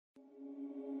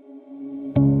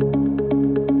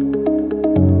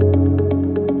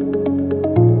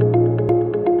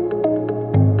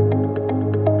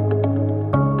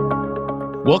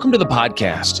Welcome to the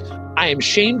podcast. I am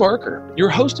Shane Barker, your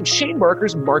host of Shane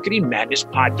Barker's Marketing Madness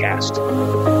podcast.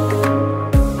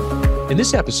 In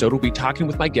this episode, we'll be talking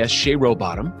with my guest, Shay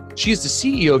Rowbottom. She is the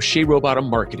CEO of Shay Rowbottom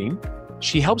Marketing.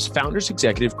 She helps founders,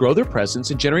 executives grow their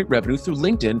presence and generate revenue through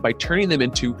LinkedIn by turning them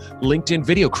into LinkedIn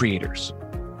video creators.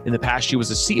 In the past, she was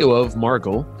the CEO of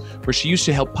Margle, where she used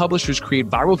to help publishers create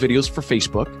viral videos for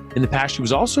Facebook. In the past, she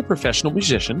was also a professional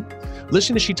musician.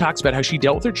 Listen as she talks about how she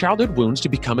dealt with her childhood wounds to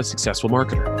become a successful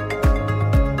marketer.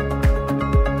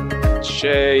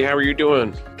 Shay, how are you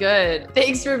doing? Good.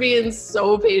 Thanks for being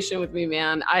so patient with me,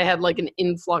 man. I had like an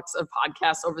influx of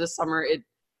podcasts over the summer. It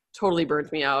totally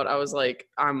burnt me out. I was like,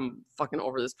 I'm fucking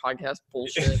over this podcast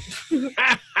bullshit.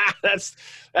 That's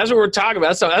what we're talking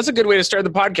about. So that's a good way to start the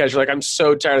podcast. You're like, I'm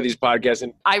so tired of these podcasts.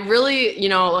 And I really,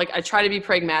 I try to be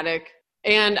pragmatic.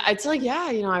 And it's like,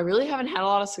 I really haven't had a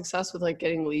lot of success with like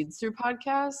getting leads through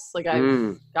podcasts. Like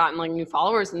I've gotten like new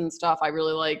followers and stuff. I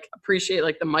really appreciate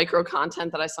like the micro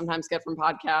content that I sometimes get from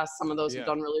podcasts. Some of those have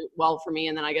done really well for me.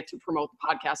 And then I get to promote the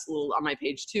podcast a little on my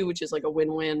page too, which is like a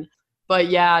win-win. But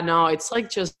it's like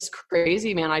just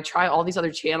crazy, man. I try all these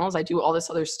other channels. I do all this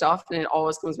other stuff and it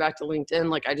always comes back to LinkedIn.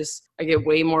 Like I get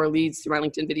way more leads through my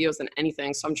LinkedIn videos than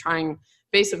anything. So I'm trying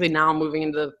basically now moving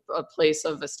into a place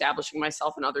of establishing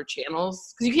myself in other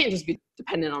channels because you can't just be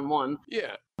dependent on one.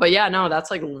 Yeah. But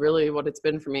that's like really what it's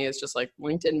been for me. It's just like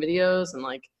LinkedIn videos and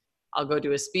like I'll go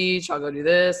do a speech, I'll go do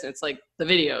this. And it's like the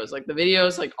videos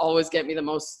like always get me the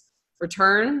most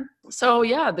return. So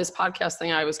this podcast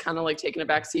thing, I was kind of like taking a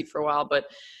back seat for a while, but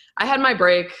I had my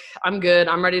break. I'm good.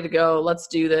 I'm ready to go. Let's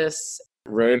do this.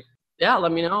 Right. Yeah.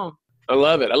 Let me know. I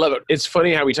love it. It's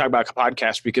funny how we talk about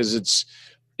podcasts because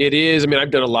it is,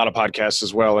 I've done a lot of podcasts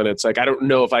as well. And it's like, I don't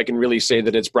know if I can really say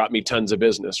that it's brought me tons of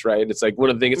business, right? It's like one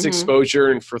of the things, it's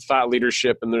exposure and for thought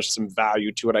leadership and there's some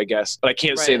value to it, I guess. But I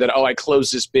can't say that, I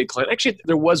closed this big client. Actually,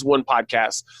 there was one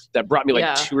podcast that brought me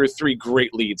like 2 or 3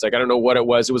 great leads. Like, I don't know what it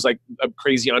was. It was like a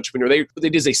crazy entrepreneur. What they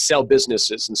did is they sell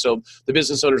businesses. And so the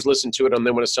business owners listen to it and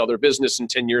they want to sell their business in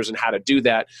 10 years and how to do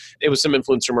that. It was some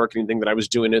influencer marketing thing that I was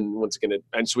doing. And once again,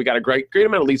 and so we got a great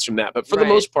amount of leads from that. But for the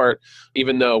most part,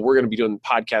 even though we're going to be doing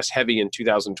podcast heavy in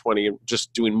 2020 and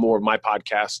just doing more of my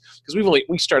podcasts because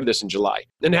we started this in July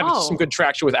and have some good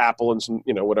traction with Apple and some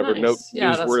whatever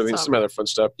newsworthy and some other fun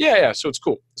stuff. So it's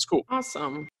cool.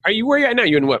 Awesome. Where are you at now?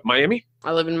 You in what, Miami?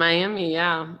 I live in Miami.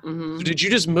 So did you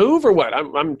just move or what? I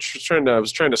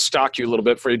was trying to stalk you a little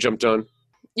bit before you jumped on.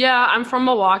 I'm from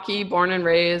Milwaukee, born and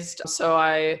raised. So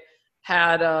I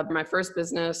had my first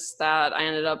business that I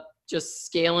ended up just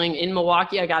scaling in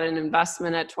Milwaukee. I got an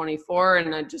investment at 24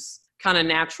 and I just kind of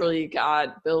naturally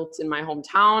got built in my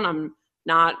hometown. I'm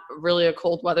not really a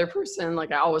cold weather person.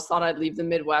 Like I always thought I'd leave the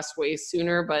Midwest way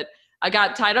sooner, but I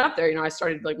got tied up there. I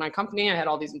started like my company. I had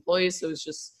all these employees. So it was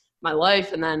just my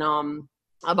life. And then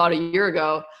about a year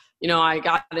ago, I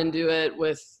got into it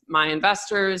with my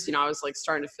investors. I was like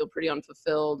starting to feel pretty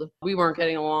unfulfilled. We weren't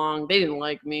getting along. They didn't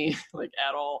like me like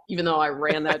at all. Even though I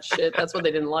ran that shit, that's what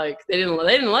they didn't like. They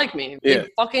didn't like me. They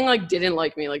fucking like didn't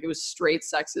like me. Like it was straight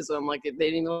sexism. Like they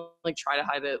didn't even like try to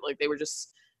hide it. Like they were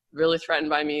just really threatened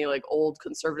by me, like old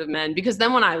conservative men. Because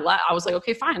then when I left, I was like,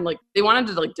 okay, fine. Like they wanted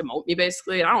to like demote me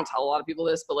basically. And I don't tell a lot of people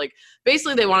this, but like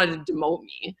basically they wanted to demote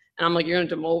me. And I'm like, you're going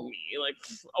to demote me? Like,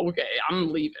 okay,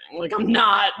 I'm leaving. Like, I'm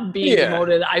not being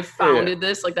demoted. I founded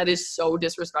this. Like, that is so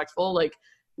disrespectful. Like,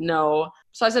 no.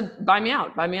 So I said, buy me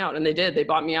out. And they did. They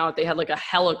bought me out. They had like a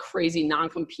hella crazy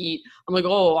non-compete. I'm like,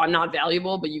 oh, I'm not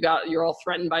valuable, but you're all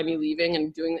threatened by me leaving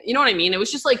and doing, you know what I mean? It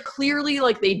was just like, clearly,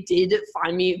 like they did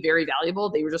find me very valuable.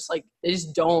 They were just like, they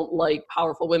just don't like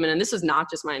powerful women. And this is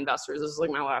not just my investors. This is like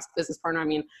my last business partner.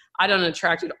 I done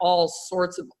attracted all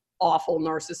sorts of awful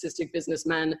narcissistic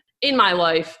businessmen in my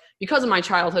life because of my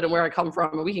childhood and where I come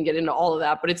from. And we can get into all of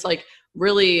that. But it's like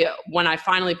really when I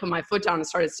finally put my foot down and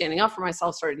started standing up for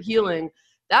myself, started healing,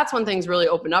 that's when things really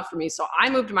opened up for me. So I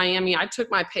moved to Miami. I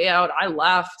took my payout. I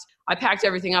left. I packed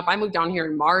everything up. I moved down here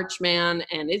in March, man.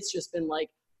 And it's just been like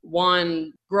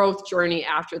one growth journey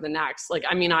after the next. Like,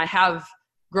 I have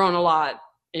grown a lot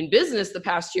in business the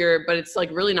past year, but it's like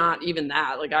really not even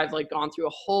that. Like I've like gone through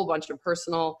a whole bunch of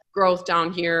personal growth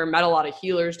down here, met a lot of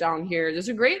healers down here. There's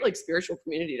a great like spiritual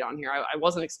community down here. I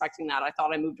wasn't expecting that. I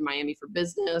thought I moved to Miami for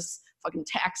business, fucking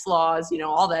tax laws,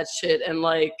 all that shit. And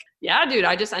like, dude,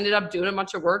 I just ended up doing a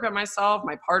bunch of work on myself.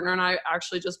 My partner and I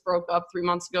actually just broke up 3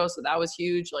 months ago. So that was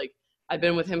huge. Like I've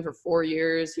been with him for 4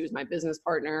 years. He was my business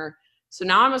partner. So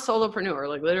now I'm a solopreneur,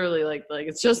 like literally like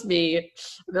it's just me.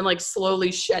 I've been like slowly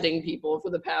shedding people for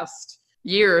the past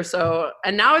year or so.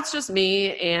 And now it's just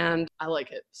me and I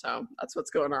like it. So that's what's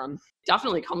going on.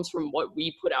 Definitely comes from what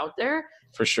we put out there.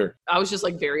 For sure. I was just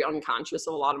like very unconscious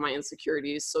of a lot of my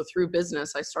insecurities. So through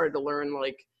business, I started to learn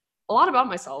like a lot about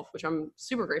myself, which I'm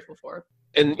super grateful for.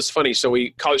 And it's funny. So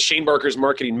we call it Shane Barker's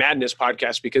Marketing Madness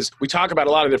podcast because we talk about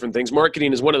a lot of different things.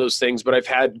 Marketing is one of those things, but I've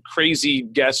had crazy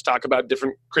guests talk about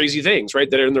different crazy things, right,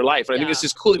 that are in their life. And I think it's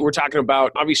just cool that we're talking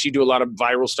about, obviously you do a lot of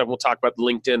viral stuff. We'll talk about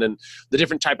LinkedIn and the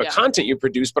different type of content you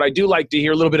produce, but I do like to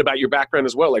hear a little bit about your background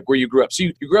as well, like where you grew up. So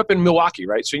you grew up in Milwaukee,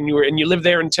 right? So you lived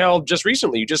there until just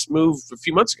recently. You just moved a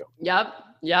few months ago.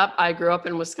 Yep. I grew up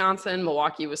in Wisconsin,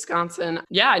 Milwaukee, Wisconsin.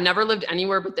 Yeah, I never lived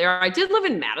anywhere but there. I did live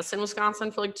in Madison,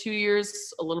 Wisconsin for like 2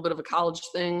 years, a little bit of a college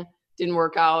thing. Didn't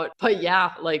work out. But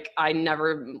yeah, like I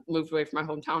never moved away from my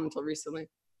hometown until recently.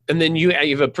 And then you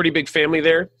have a pretty big family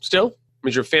there still?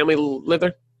 Does your family live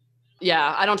there?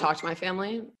 Yeah, I don't talk to my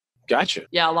family. Gotcha.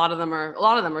 Yeah, a lot of them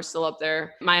are still up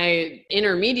there. My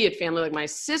intermediate family, like my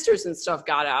sisters and stuff,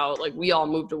 got out. Like we all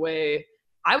moved away.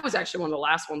 I was actually one of the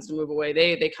last ones to move away.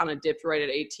 They kind of dipped right at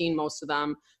 18, most of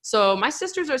them. So my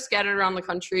sisters are scattered around the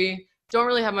country. Don't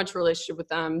really have much relationship with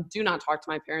them. Do not talk to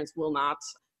my parents, will not.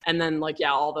 And then like,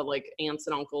 yeah, all the like aunts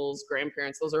and uncles,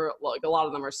 grandparents, those are like, a lot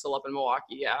of them are still up in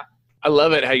Milwaukee. Yeah. I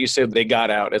love it how you said they got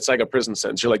out. It's like a prison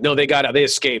sentence. You're like, no, they got out. They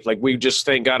escaped. Like we just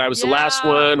thank God I was the last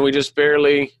one. We just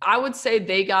barely. I would say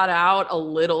they got out a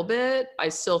little bit. I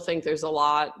still think there's a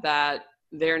lot that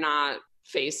they're not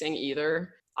facing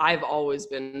either. I've always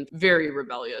been very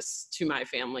rebellious to my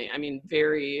family. I mean,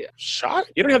 very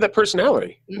shocked. You don't have that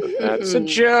personality. That's a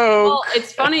joke. Well,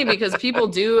 it's funny because people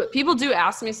do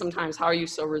ask me sometimes, how are you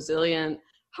so resilient?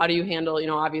 How do you handle,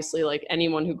 obviously like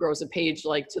anyone who grows a page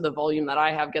like to the volume that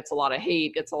I have gets a lot of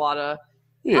hate, gets a lot of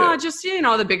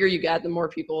the bigger you get, the more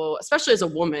people, especially as a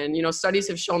woman, studies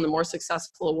have shown the more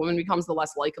successful a woman becomes, the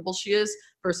less likable she is,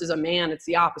 versus a man, it's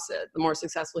the opposite. The more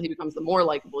successful he becomes, the more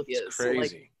likable he is.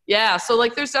 Crazy. So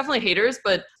there's definitely haters,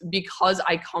 but because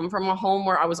I come from a home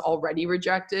where I was already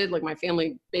rejected, like my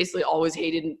family basically always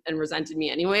hated and resented me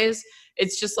anyways,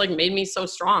 it's just like made me so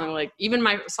strong. Like even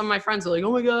some of my friends are like,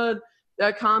 oh my God,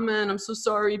 that comment, I'm so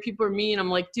sorry, people are mean. I'm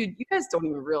like, dude, you guys don't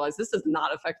even realize this does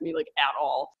not affect me like at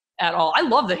all. I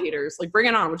love the haters. Like, bring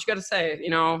it on. What you got to say?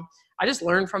 I just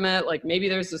learn from it. Like maybe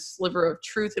there's a sliver of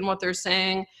truth in what they're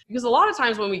saying, because a lot of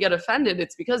times when we get offended,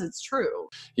 it's because it's true.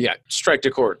 Yeah. Strike to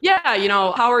court. Yeah.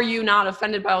 How are you not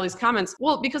offended by all these comments?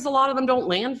 Well, because a lot of them don't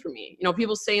land for me.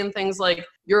 People saying things like,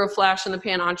 you're a flash in the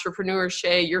pan entrepreneur,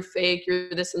 Shay, you're fake, you're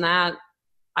this and that.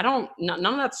 None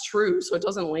of that's true. So it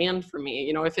doesn't land for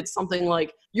me. If it's something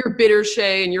like you're bitter,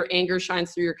 Shay, and your anger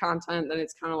shines through your content, then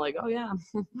it's kind of like, oh yeah,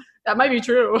 that might be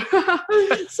true.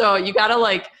 So you got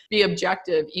to be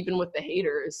objective, even with the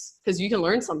haters, because you can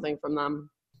learn something from them.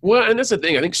 Well, and that's the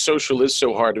thing. I think social is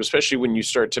so hard, especially when you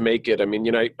start to make it. I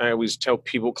mean, I always tell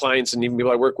people, clients, and even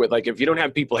people I work with, like, if you don't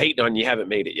have people hating on you, haven't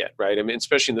made it yet, right? I mean,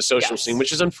 especially in the social scene,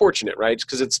 which is unfortunate, right?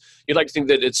 Because you'd like to think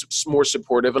that it's more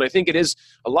supportive, and I think it is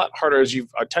a lot harder, as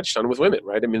you've touched on, with women,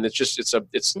 right? I mean,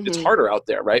 it's harder out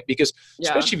there, right? Because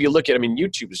especially if you look at,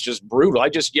 YouTube is just brutal.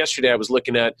 Yesterday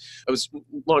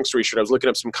long story short, I was looking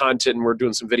up some content, and we're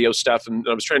doing some video stuff, and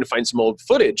I was trying to find some old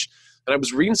footage. And I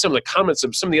was reading some of the comments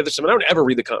of some of the other stuff. And I don't ever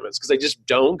read the comments because I just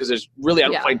don't, because I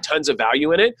don't find tons of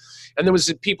value in it. And there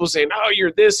was people saying, oh,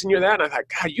 you're this and you're that. And I thought,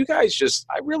 God, you guys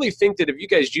I really think that if you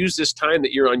guys use this time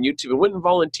that you're on YouTube and went and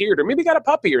volunteered, or maybe got a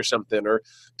puppy or something, or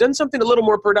done something a little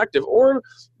more productive, or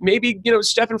maybe,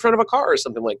 step in front of a car or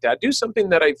something like that, do something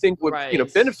that I think would,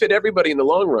 benefit everybody in the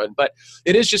long run. But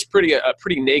it is just pretty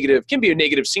negative, can be a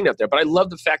negative scene out there. But I love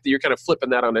the fact that you're kind of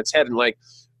flipping that on its head and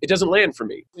it doesn't land for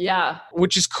me. Yeah.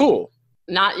 Which is cool.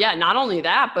 Not only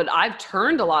that, but I've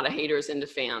turned a lot of haters into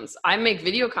fans. I make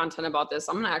video content about this.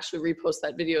 I'm going to actually repost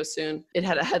that video soon. It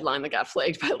had a headline that got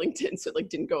flagged by LinkedIn, so it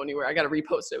didn't go anywhere. I got to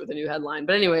repost it with a new headline.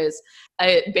 But anyways,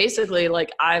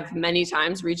 I've many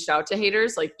times reached out to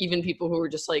haters, even people who were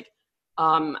just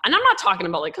and I'm not talking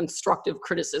about constructive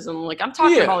criticism. I'm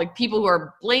talking about people who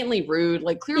are blatantly rude,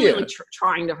 clearly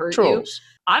trying to hurt you.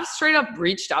 I've straight up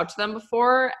reached out to them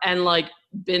before and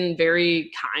been very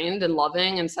kind and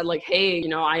loving and said hey,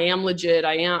 I am legit.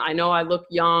 I know I look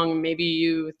young. Maybe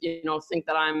you think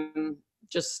that I'm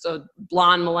just a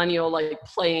blonde millennial,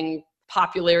 playing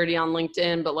popularity on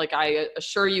LinkedIn, but I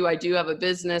assure you, I do have a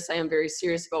business. I am very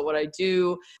serious about what I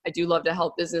do. I do love to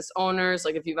help business owners.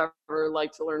 If you've ever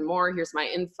liked to learn more, here's my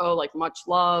info. Much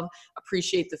love.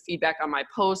 Appreciate the feedback on my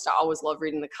post. I always love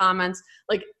reading the comments.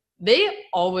 They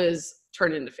always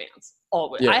turn into fans.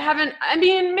 Always. Yeah.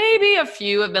 Maybe a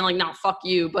few have been no, fuck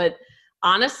you, but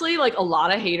honestly, like a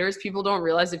lot of haters, people don't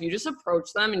realize if you just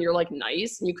approach them and you're like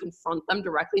nice and you confront them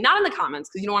directly, not in the comments,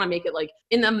 because you don't want to make it like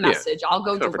in the message, I'll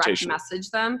go direct message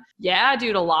them. Yeah,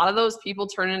 dude, a lot of those people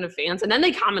turn into fans and then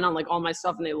they comment on like all my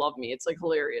stuff and they love me. It's like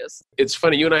hilarious. It's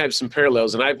funny. You and I have some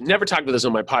parallels, and I've never talked about this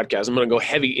on my podcast. I'm going to go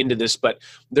heavy into this, but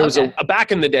there was a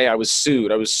back in the day, I was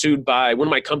sued. I was sued by one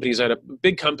of my companies. I had a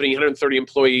big company, 130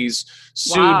 employees,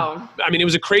 sued. Wow. I mean, it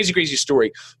was a crazy, crazy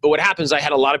story. But what happens, I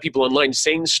had a lot of people online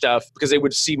saying stuff because they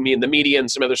would see me in the media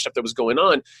and some other stuff that was going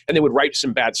on, and they would write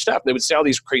some bad stuff. And they would say all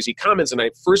these crazy comments, and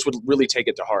I first would really take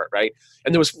it to heart, right?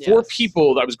 And there was 4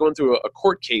 people that I was going through a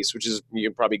court case, which is, you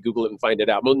can probably Google it and find it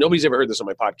out. Well, nobody's ever heard this on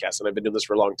my podcast, and I've been doing this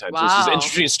for a long time. So this is an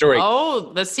interesting story.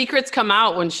 Oh, the secrets come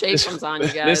out when Shay comes on, you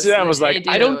guys. I was like,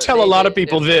 I don't tell a lot of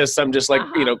people this. I'm just like,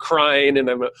 crying, and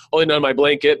I'm holding on my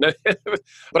blanket,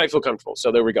 but I feel comfortable.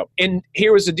 So there we go. And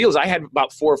here was the deal: is I had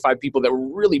about 4 or 5 people that were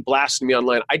really blasting me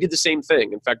online. I did the same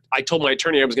thing. In fact, I told my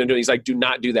attorney I was going to do it. He's like, do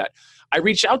not do that. I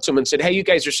reached out to him and said, hey, you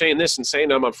guys are saying this and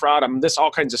saying I'm a fraud. I'm this,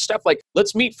 all kinds of stuff. Like,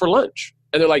 let's meet for lunch.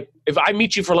 And they're like, if I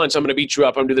meet you for lunch, I'm going to beat you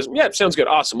up. I'm going to do this. Yeah, sounds good.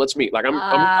 Awesome. Let's meet. Like, I'm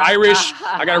Irish.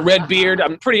 I got a red beard.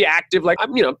 I'm pretty active. Like,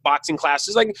 I'm, boxing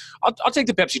classes. Like, I'll take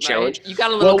the Pepsi challenge. You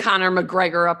got a little Conor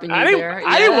McGregor up in you there.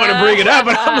 I didn't want to bring it up,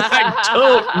 but I'm like,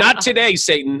 don't. Not today,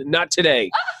 Satan. Not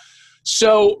today.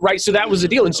 So that was the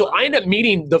deal. And so I ended up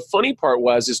meeting, the funny part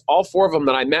is all 4 of them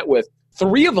that I met with,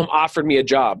 3 of them offered me a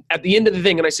job at the end of the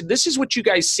thing. And I said, this is what you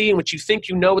guys see and what you think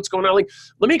what's going on. Like,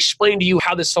 let me explain to you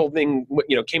how this whole thing,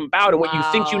 came about and what you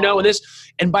think and this.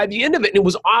 And by the end of it, and it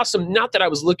was awesome. Not that I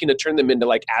was looking to turn them into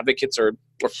like advocates or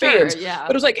fans, but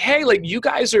it was like, hey, like you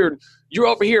guys you're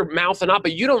over here mouthing off,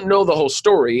 but you don't know the whole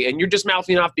story. And you're just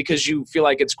mouthing off because you feel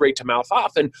like it's great to mouth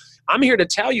off. And I'm here to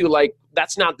tell you, like,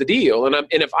 that's not the deal. And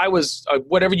if I was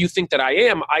whatever you think that I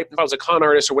am, if I was a con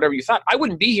artist or whatever you thought, I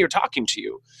wouldn't be here talking to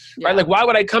you, right? Like, why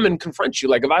would I come and confront you?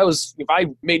 Like, if I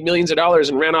made millions of dollars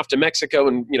and ran off to Mexico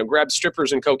and grabbed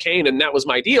strippers and cocaine and that was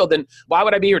my deal, then why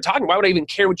would I be here talking? Why would I even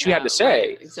care what you had to say?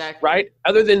 Right, exactly. Right?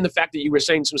 Other than the fact that you were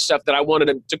saying some stuff that I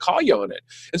wanted to call you on it.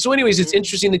 And so, anyways, it's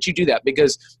interesting that you do that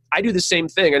because I do the same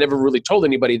thing. I never really told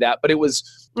anybody that, but it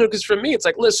was, because for me, it's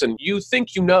like, listen, you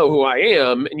think you know who I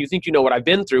am and you think you know what I've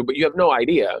been through, but you have no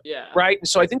idea. Yeah. Right. And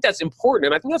so I think that's important.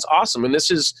 And I think that's awesome. And this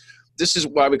is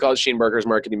why we call it Shane Barker's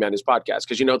Marketing Madness podcast.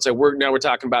 Cause it's like, we're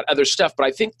talking about other stuff, but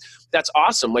I think that's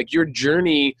awesome. Like your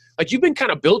journey, like you've been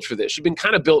kind of built for this. You've been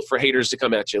kind of built for haters to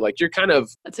come at you. Like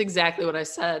That's exactly what I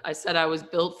said. I said I was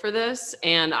built for this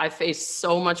and I faced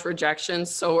so much rejection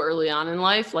so early on in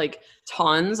life, like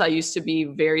tons. I used to be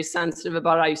very sensitive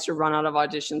about it. I used to run out of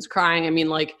auditions crying. I mean,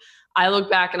 like I look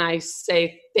back and I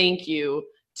say, thank you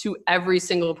to every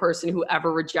single person who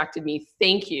ever rejected me.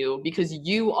 Thank you, because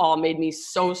you all made me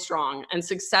so strong, and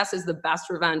success is the best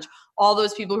revenge. All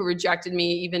those people who rejected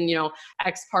me, even,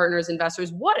 ex-partners,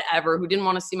 investors, whatever, who didn't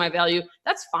want to see my value,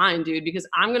 that's fine, dude, because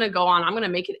I'm going to go on. I'm going to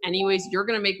make it anyways. You're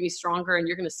going to make me stronger and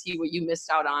you're going to see what you missed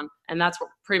out on. And that's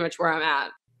pretty much where I'm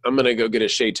at. I'm going to go get a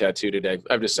Shay tattoo today.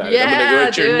 I've decided. I'm going to go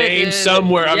get your name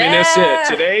somewhere. I mean, that's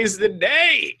it. Today's the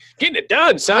day. Getting it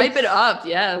done, son. Hype it up.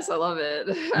 Yes, I love it.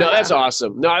 No, that's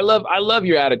awesome. No, I love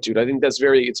your attitude. I think it's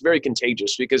very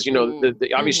contagious because,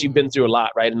 obviously you've been through a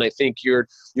lot, right? And I think you're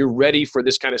ready for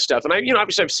this kind of stuff. And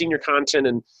obviously I've seen your content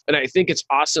and I think it's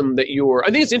awesome that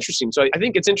I think it's interesting. So I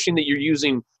think it's interesting that you're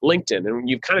using LinkedIn, and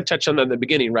you've kind of touched on that in the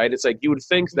beginning, right? It's like you would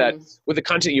think that with the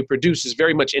content you produce is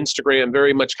very much Instagram,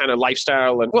 very much kind of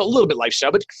lifestyle and, well, a little bit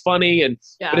lifestyle, but funny.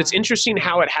 But it's interesting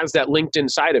how it has that LinkedIn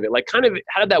side of it. Like, kind of,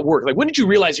 how did that work? Like, when did you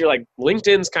realize you're like,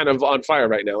 LinkedIn's kind of on fire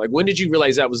right now? Like, when did you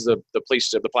realize that was the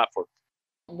place of the platform?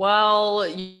 Well,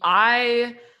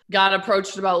 I got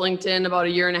approached about LinkedIn about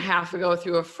 1.5 years ago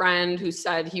through a friend who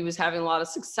said he was having a lot of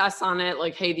success on it.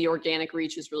 Like, hey, the organic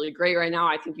reach is really great right now.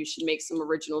 I think you should make some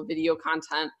original video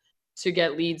content to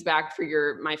get leads back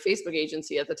for my Facebook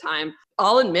agency at the time.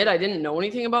 I'll admit I didn't know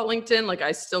anything about LinkedIn. Like,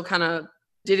 I still kind of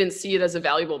didn't see it as a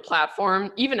valuable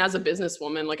platform. Even as a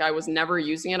businesswoman, like I was never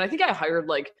using it. I think I hired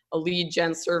like a lead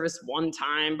gen service one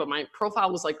time, but my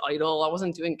profile was like idle. I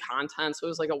wasn't doing content. So it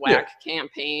was like a whack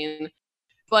campaign.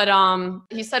 But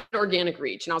he said organic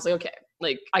reach. And I was like, okay,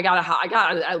 like I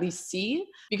gotta at least see,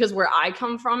 because where I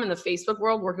come from in the Facebook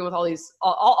world, working with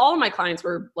all of my clients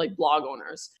were like blog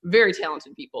owners, very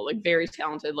talented people, like very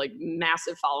talented, like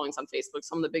massive followings on Facebook.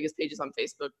 Some of the biggest pages on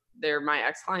Facebook, they're my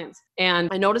ex-clients. And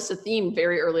I noticed a theme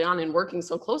very early on in working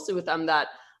so closely with them that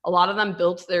a lot of them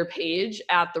built their page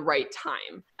at the right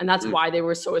time. And that's why they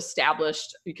were so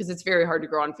established, because it's very hard to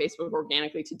grow on Facebook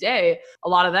organically today. A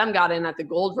lot of them got in at the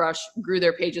gold rush, grew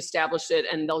their page, established it,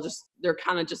 and they'll just they're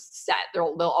kind of just set.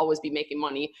 They'll always be making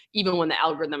money, even when the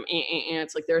algorithm,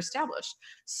 it's like they're established.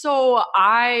 So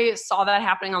I saw that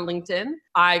happening on LinkedIn.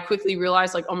 I quickly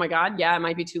realized like, oh my God, yeah, it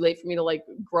might be too late for me to like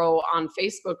grow on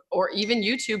Facebook or even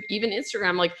YouTube, even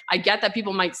Instagram. Like I get that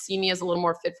people might see me as a little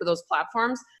more fit for those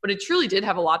platforms, but it truly did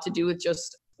have a lot to do with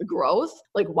just growth.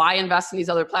 Like why invest in these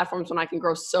other platforms when I can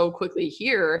grow so quickly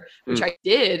here, which I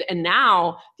did. And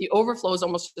now the overflow is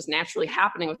almost just naturally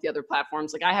happening with the other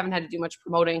platforms. Like I haven't had to do much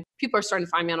promoting. People are starting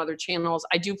to find me on other channels.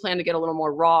 I do plan to get a little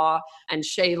more raw and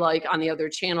Shay like on the other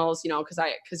channels, you know,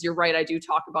 because you're right. I do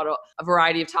talk about a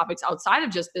variety of topics outside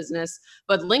of just business,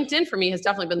 but LinkedIn for me has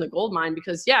definitely been the gold mine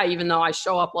because yeah, even though I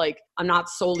show up like I'm not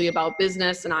solely about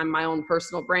business and I'm my own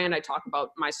personal brand, I talk about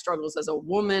my struggles as a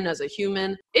woman, as a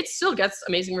human, it still gets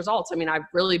amazing results. I mean, I've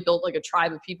really built like a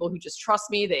tribe of people who just trust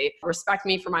me. They respect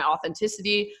me for my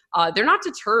authenticity. They're not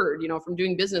deterred, you know, from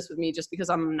doing business with me just because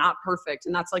I'm not perfect.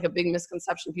 And that's like a big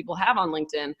misconception people have on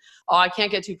LinkedIn. Oh, I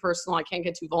can't get too personal. I can't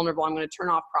get too vulnerable. I'm going to turn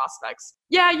off prospects.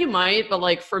 Yeah, you might. But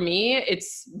like for me,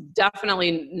 it's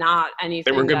definitely not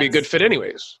anything. They weren't going to be a good fit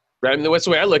anyways. Right? I mean, that's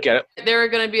the way I look at it. They're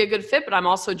going to be a good fit, but I'm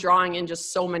also drawing in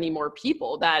just so many more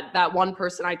people that one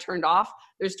person I turned off,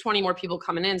 there's 20 more people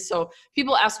coming in. So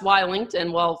people ask why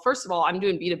LinkedIn? Well, first of all, I'm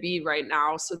doing B2B right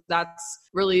now. So that's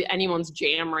really anyone's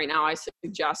jam right now. I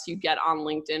suggest you get on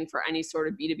LinkedIn for any sort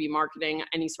of B2B marketing,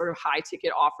 any sort of high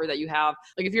ticket offer that you have.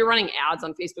 Like if you're running ads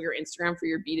on Facebook or Instagram for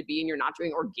your B2B and you're not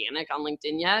doing organic on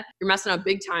LinkedIn yet, you're messing up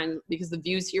big time because the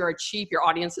views here are cheap. Your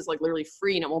audience is like literally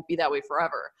free and it won't be that way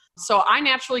forever. So I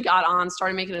naturally got on,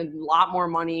 started making a lot more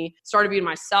money, started being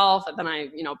myself. And then I,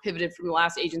 you know, pivoted from the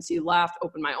last agency, left,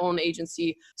 opened my own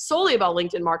agency solely about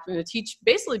LinkedIn marketing to teach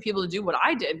basically people to do what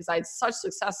I did because I had such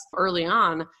success early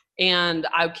on. And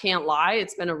I can't lie,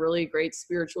 it's been a really great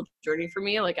spiritual journey for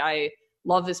me. Like I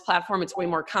love this platform. It's way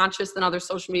more conscious than other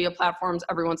social media platforms.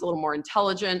 Everyone's a little more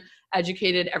intelligent,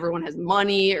 educated. Everyone has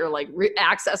money or like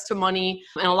access to money.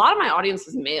 And a lot of my audience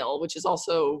is male, which is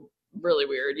also really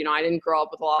weird. You know, I didn't grow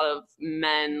up with a lot of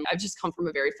men. I've just come from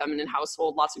a very feminine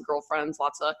household, lots of girlfriends,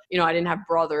 lots of, you know, I didn't have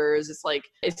brothers. It's like,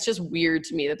 it's just weird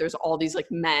to me that there's all these like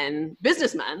men,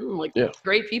 businessmen, like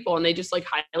great people. And they just like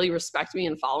highly respect me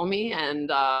and follow me.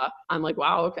 And I'm like,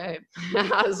 wow, okay.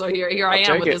 So here I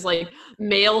am with this like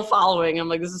male following. I'm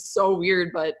like, this is so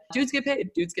weird, but dudes get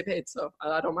paid. So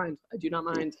I don't mind. I do not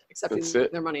mind accepting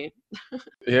their money.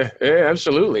 Yeah,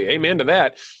 absolutely. Amen to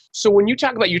that. So when you're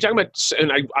talking about,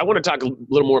 and I want to talk a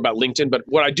little more about LinkedIn, but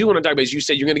what I do want to talk about is you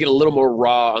said you're going to get a little more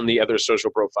raw on the other social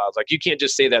profiles. Like you can't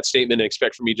just say that statement and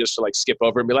expect for me just to like skip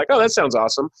over and be like, oh, that sounds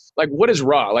awesome. Like what is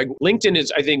raw? Like LinkedIn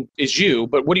is, I think, is you,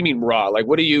 but what do you mean raw? Like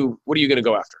what are you going to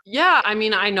go after? Yeah. I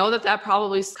mean, I know that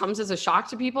probably comes as a shock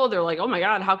to people. They're like, oh my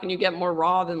God, how can you get more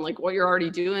raw than like what you're already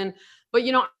doing? But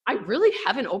you know, I really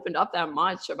haven't opened up that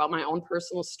much about my own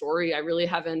personal story. I really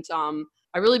haven't,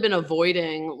 I really been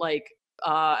avoiding like,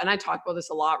 and I talked about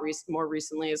this a lot more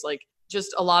recently is like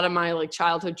just a lot of my like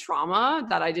childhood trauma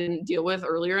that I didn't deal with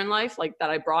earlier in life, like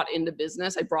that I brought into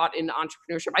business, I brought into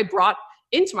entrepreneurship, I brought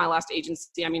into my last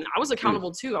agency. I mean, I was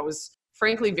accountable too. I was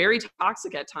frankly very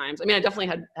toxic at times. I mean, I definitely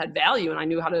had value and I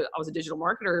knew I was a digital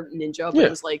marketer ninja, but it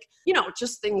was like, you know,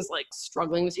 just things like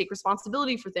struggling to take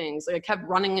responsibility for things. Like I kept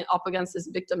running up against this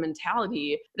victim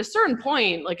mentality. At a certain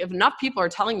point, like if enough people are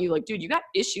telling you like, dude, you got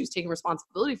issues taking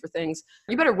responsibility for things,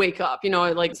 you better wake up. You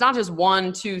know, like it's not just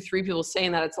 1, 2, 3 people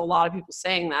saying that, it's a lot of people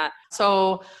saying that.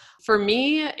 So for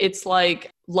me, it's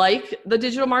like the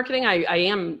digital marketing, I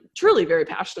am truly very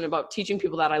passionate about teaching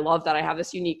people that I love, that I have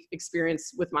this unique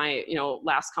experience with my, you know,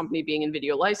 last company being in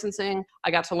video licensing. I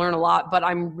got to learn a lot, but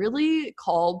I'm really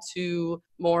called to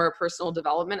more personal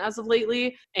development as of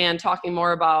lately and talking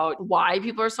more about why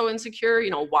people are so insecure, you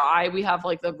know, why we have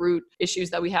like the root issues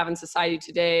that we have in society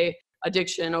today.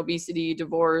 Addiction, obesity,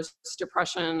 divorce,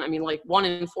 depression. I mean, like 1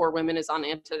 in 4 women is on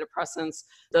antidepressants.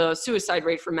 The suicide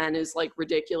rate for men is like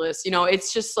ridiculous. You know,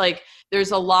 it's just like, there's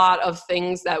a lot of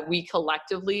things that we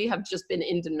collectively have just been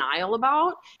in denial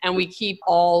about. And we keep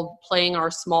all playing our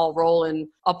small role in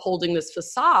upholding this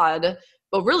facade.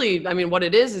 But really, I mean, what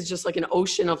it is just like an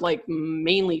ocean of like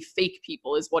mainly fake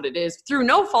people is what it is through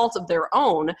no fault of their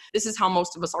own. This is how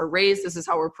most of us are raised. This is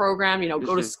how we're programmed, you know,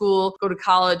 go to school, go to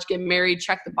college, get married,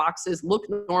 check the boxes, look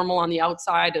normal on the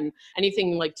outside, and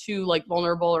anything like too like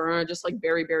vulnerable or just like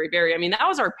very, very, very. I mean, that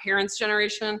was our parents'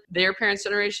 generation, their parents'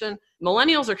 generation.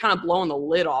 Millennials are kind of blowing the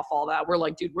lid off all that. We're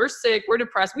like, dude, we're sick, we're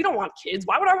depressed, we don't want kids.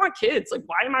 Why would I want kids? Like,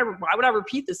 why would I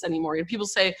repeat this anymore? And people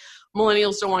say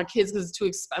millennials don't want kids because it's too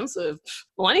expensive.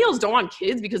 Millennials don't want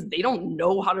kids because they don't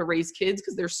know how to raise kids,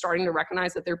 because they're starting to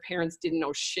recognize that their parents didn't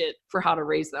know shit for how to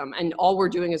raise them. And all we're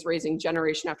doing is raising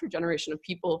generation after generation of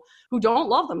people who don't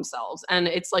love themselves. And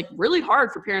it's like really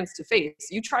hard for parents to face.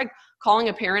 You try calling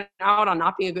a parent out on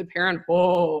not being a good parent,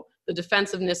 whoa, the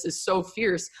defensiveness is so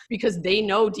fierce, because they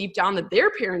know deep down that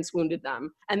their parents wounded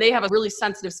them and they have a really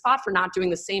sensitive spot for not doing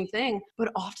the same thing.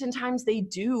 But oftentimes they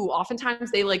do.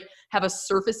 Oftentimes they like have a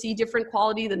surfacey different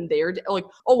quality than their, like,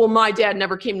 oh, well, my dad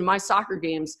never came to my soccer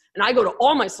games and I go to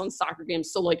all my son's soccer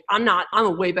games. So like, I'm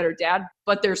a way better dad,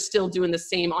 but they're still doing the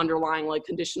same underlying like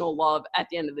conditional love at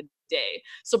the end of the day.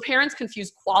 So parents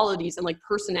confuse qualities and like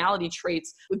personality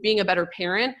traits with being a better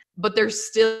parent, but they're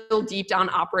still deep down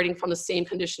operating from the same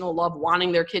conditional love,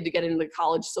 wanting their kid to get into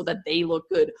college so that they look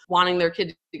good, wanting their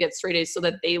kid to get straight A's so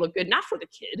that they look good, not for the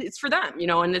kid, it's for them, you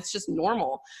know, and it's just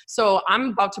normal. So I'm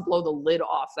about to blow the lid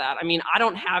off that. I mean, I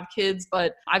don't have kids,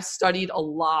 but I've studied a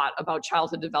lot about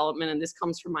childhood development, and this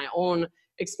comes from my own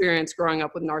experience growing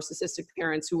up with narcissistic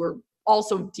parents who were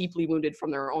also deeply wounded from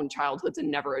their own childhoods and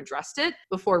never addressed it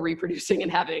before reproducing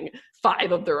and having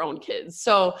 5 of their own kids.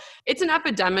 So it's an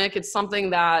epidemic. It's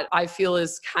something that I feel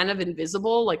is kind of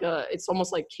invisible. It's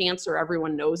almost like cancer.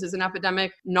 Everyone knows is an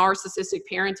epidemic. Narcissistic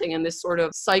parenting and this sort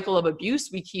of cycle of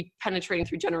abuse we keep penetrating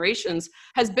through generations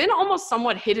has been almost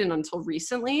somewhat hidden until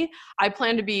recently. I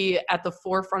plan to be at the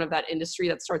forefront of that industry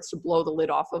that starts to blow the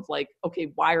lid off of like,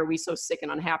 okay, why are we so sick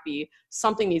and unhappy?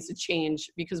 Something needs to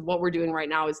change, because what we're doing right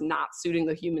now is not suiting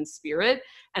the human spirit.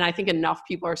 And I think enough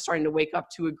people are starting to wake up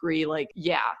to agree, like,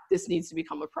 yeah, this needs to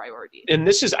become a priority. And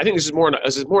I think this is more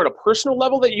on a personal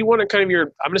level that you want to kind of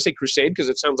I'm going to say crusade, because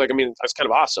it sounds like, I mean, that's kind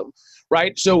of awesome,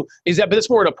 right? So but it's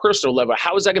more on a personal level.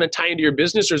 How is that going to tie into your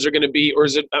business, or is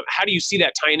it, how do you see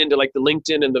that tying into like the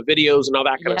LinkedIn and the videos and all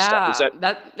that kind of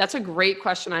stuff? That's a great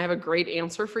question. I have a great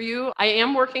answer for you. I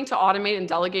am working to automate and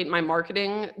delegate my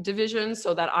marketing division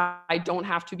so that I don't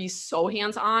have to be so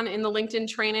hands-on in the LinkedIn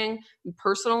training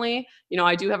personally. You know,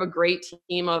 I do have a great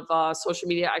team of social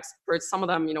media experts. Some of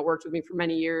them, you know, worked with me for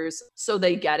many years, so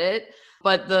they get it.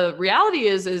 But the reality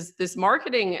is this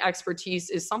marketing expertise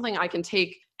is something I can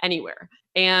take anywhere.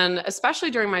 And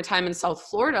especially during my time in South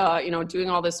Florida, you know, doing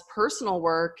all this personal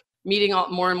work, meeting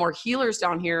more and more healers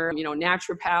down here, you know,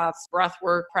 naturopaths,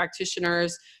 breathwork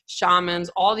practitioners, shamans,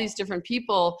 all these different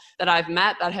people that I've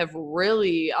met that have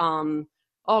really,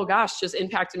 just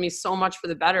impacted me so much for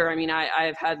the better. I mean,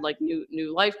 I've had like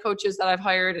new life coaches that I've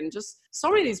hired, and just so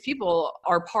many of these people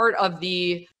are part of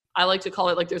I like to call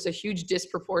it, like, there's a huge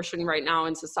disproportion right now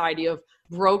in society of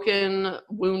broken,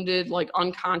 wounded, like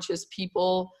unconscious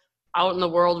people out in the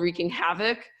world wreaking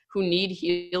havoc who need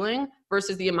healing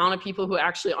versus the amount of people who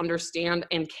actually understand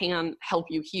and can help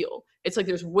you heal. It's like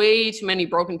there's way too many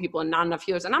broken people and not enough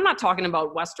healers. And I'm not talking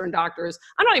about Western doctors.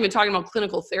 I'm not even talking about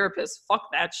clinical therapists. Fuck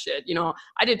that shit. You know,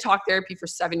 I did talk therapy for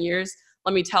 7 years.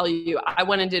 Let me tell you, I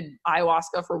went and did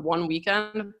ayahuasca for 1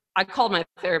 weekend. I called my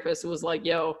therapist. It was like,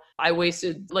 yo, I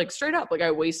wasted, like, straight up, like,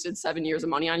 I wasted 7 years of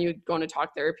money on you going to talk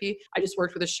therapy. I just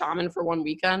worked with a shaman for 1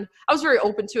 weekend. I was very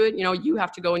open to it. You know, you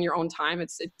have to go in your own time.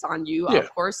 It's on you,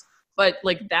 of course. But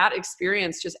like that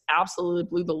experience just absolutely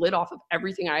blew the lid off of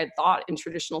everything I had thought in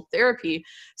traditional therapy.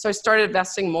 So I started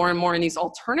investing more and more in these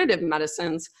alternative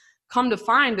medicines. Come to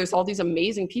find, there's all these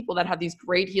amazing people that have these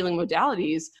great healing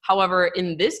modalities. However,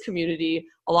 in this community,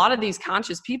 a lot of these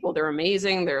conscious people, they're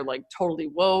amazing. They're like totally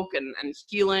woke and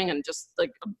healing and just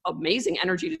like amazing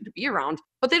energy to be around,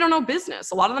 but they don't know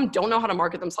business. A lot of them don't know how to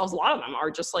market themselves. A lot of them are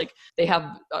just like, they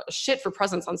have shit for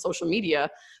presence on social media.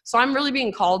 So I'm really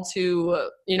being called to,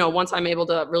 you know, once I'm able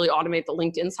to really automate the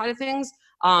LinkedIn side of things,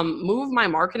 move my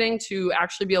marketing to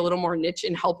actually be a little more niche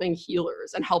in helping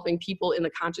healers and helping people in the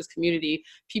conscious community,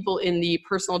 people in the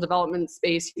personal development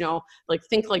space, you know, like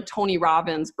think like Tony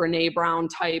Robbins, Brene Brown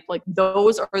type, like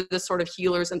those are the sort of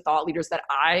healers and thought leaders that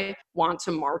I want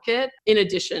to market, in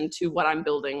addition to what I'm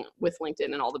building with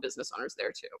LinkedIn and all the business owners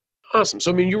there too. Awesome.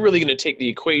 So, I mean, you're really going to take the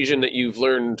equation that you've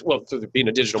learned, well, through being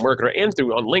a digital marketer and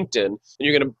through on LinkedIn, and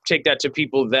you're going to take that to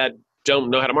people that don't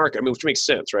know how to market. I mean, which makes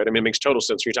sense, right? I mean, it makes total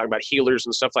sense when you're talking about healers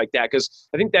and stuff like that, because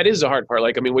I think that is the hard part.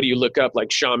 Like, I mean, what do you look up?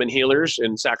 Like shaman healers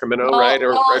in Sacramento, right?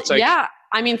 Or it's like, yeah.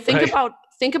 I mean, think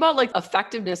think about like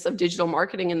effectiveness of digital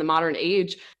marketing in the modern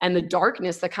age and the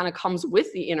darkness that kind of comes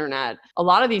with the internet. A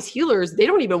lot of these healers, they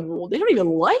don't even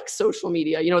like social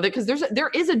media, because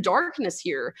there is a darkness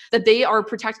here that they are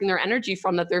protecting their energy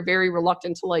from, that they're very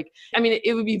reluctant to like. I mean,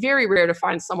 it would be very rare to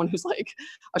find someone who's like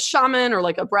a shaman or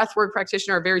like a breathwork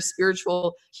practitioner, a very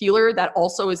spiritual healer that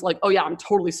also is like, oh yeah, I'm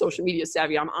totally social media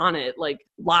savvy, I'm on it, like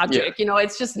logic.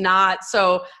 It's just not.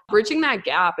 So bridging that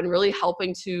gap and really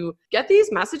helping to get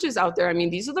these messages out there. I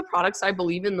mean, these are the products I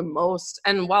believe in the most.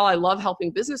 And while I love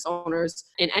helping business owners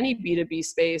in any B2B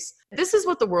space, this is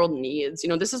what the world needs.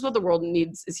 This is what the world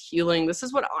needs, is healing. This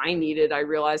is what I needed. I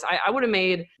realized I would have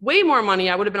made way more money.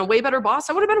 I would have been a way better boss.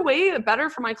 I would have been way better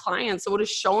for my clients. I would have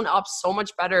shown up so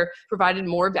much better, provided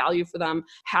more value for them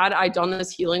had I done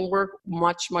this healing work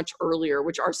much, much earlier,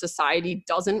 which our society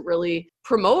doesn't really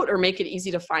promote or make it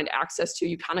easy to find access to.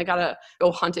 You kind of got to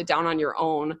go hunt it down on your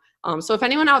own. So if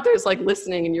anyone out there is like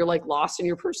listening and you're like lost in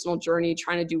your personal journey,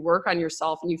 trying to do work on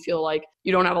yourself, and you feel like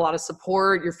you don't have a lot of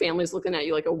support, your family's looking at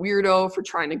you like a weirdo for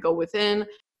trying to go within,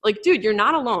 like, dude, you're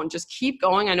not alone. Just keep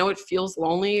going. I know it feels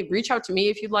lonely. Reach out to me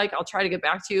if you'd like. I'll try to get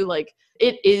back to you. Like,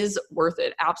 it is worth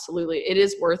it. Absolutely. It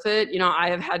is worth it. I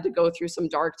have had to go through some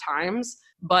dark times,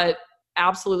 but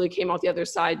absolutely came out the other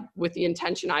side with the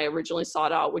intention I originally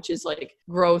sought out, which is like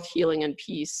growth, healing, and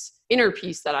peace, inner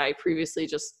peace that I previously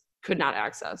just could not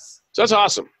access. So that's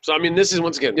awesome. So, I mean, this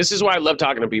is why I love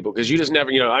talking to people, because you just never,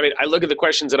 I look at the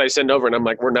questions that I send over and I'm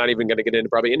like, we're not even going to get into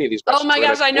probably any of these questions. Oh my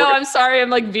gosh, I know. I'm sorry. I'm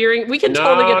like veering. We can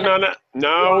totally get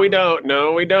No, we don't.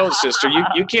 No, we don't, sister.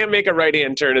 You can't make a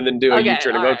right-hand turn and then do a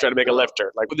U-turn and go try to make a left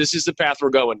turn. Like, this is the path we're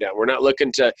going down. We're not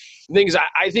looking to things.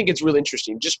 I think it's really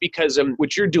interesting just because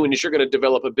what you're doing is you're going to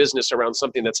develop a business around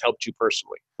something that's helped you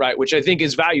personally, right? Which I think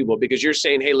is valuable, because you're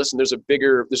saying, hey, listen, there's a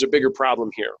bigger problem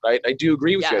here, right? I do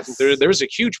agree with you. I think there's a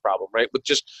huge problem, right? With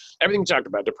just everything we talked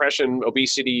about, depression,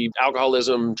 obesity,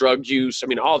 alcoholism, drug use, I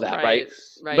mean, all that, right?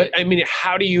 But I mean,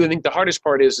 how do you, I think the hardest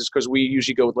part is because we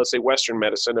usually go with, let's say, Western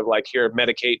medicine of like, here,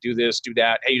 medicate, do this, do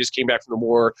that. Hey, you just came back from the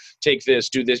war, take this,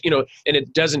 do this, and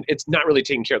it's not really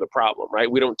taking care of the problem, right?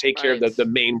 We don't take care of the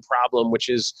main problem, which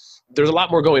is there's a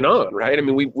lot more going on, right? I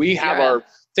mean, we have our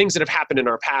things that have happened in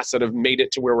our past that have made it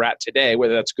to where we're at today,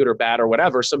 whether that's good or bad or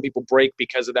whatever. Some people break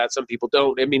because of that. Some people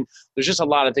don't. I mean, there's just a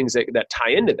lot of things that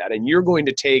tie into that. And you're going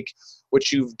to take what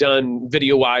you've done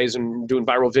video-wise and doing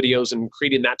viral videos and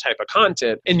creating that type of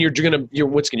content, and you're going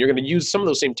to use some of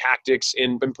those same tactics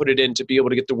and put it in to be able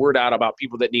to get the word out about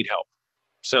people that need help.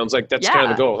 Sounds like that's kind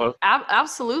of the goal, huh?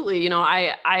 Absolutely.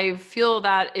 I feel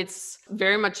that it's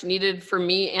very much needed for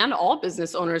me and all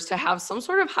business owners to have some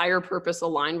sort of higher purpose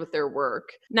aligned with their work.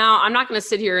 Now, I'm not going to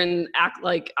sit here and act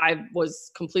like I was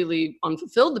completely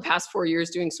unfulfilled the past 4 years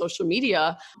doing social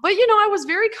media, but I was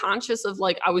very conscious of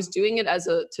like, I was doing it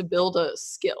to build a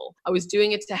skill. I was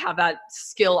doing it to have that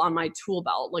skill on my tool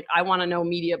belt. Like, I want to know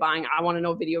media buying. I want to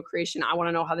know video creation. I want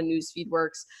to know how the newsfeed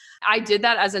works. I did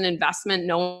that as an investment,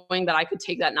 knowing that I could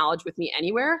take that knowledge with me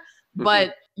anywhere.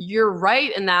 But you're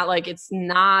right in that, like, it's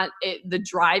not the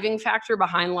driving factor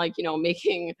behind like,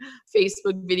 making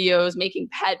Facebook videos, making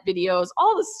pet videos,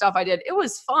 all the stuff I did. It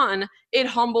was fun. It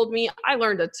humbled me. I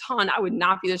learned a ton. I would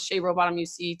not be the Shay Rowbottom you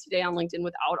see today on LinkedIn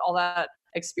without all that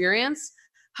experience.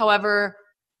 However,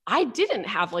 I didn't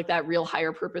have like that real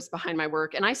higher purpose behind my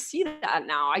work. And I see that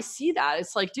now. I see that.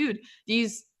 It's like, dude,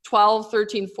 these 12,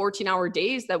 13, 14-hour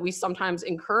days that we sometimes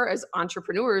incur as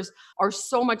entrepreneurs are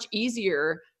so much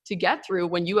easier to get through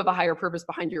when you have a higher purpose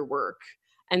behind your work.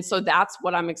 And so that's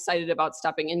what I'm excited about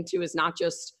stepping into, is not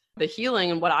just the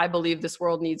healing and what I believe this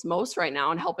world needs most right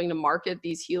now and helping to market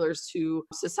these healers to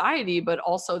society, but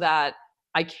also that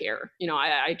I care.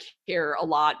 I care a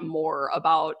lot more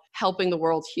about helping the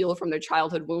world heal from their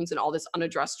childhood wounds and all this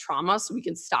unaddressed trauma so we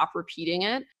can stop repeating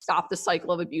it, stop the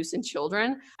cycle of abuse in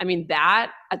children. I mean,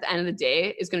 that at the end of the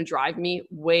day is going to drive me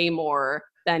way more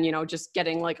than, just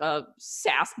getting like a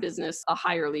SaaS business, a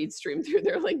higher lead stream through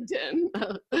their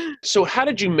LinkedIn. So how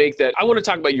did you make that? I want to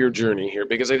talk about your journey here,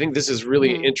 because I think this is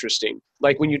really interesting.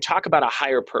 Like, when you talk about a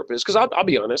higher purpose, because I'll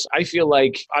be honest, I feel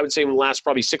like I would say in the last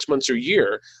probably 6 months or a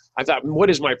year, I thought, what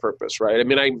is my purpose, right? I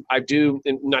mean, I do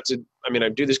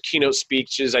this keynote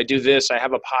speeches, I do this, I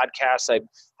have a podcast, I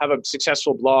have a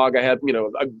successful blog, I have,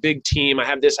 a big team, I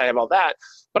have this, I have all that.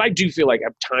 But I do feel like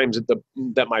at times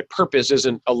that my purpose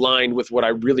isn't aligned with what I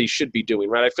really should be doing,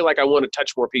 right? I feel like I want to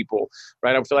touch more people,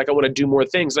 right? I feel like I want to do more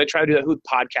things. And I try to do that with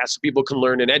podcasts so people can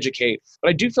learn and educate. But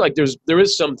I do feel like there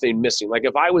is something missing. Like,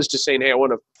 if I was just saying, hey, I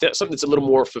want something that's a little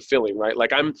more fulfilling, right?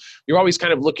 Like, you're always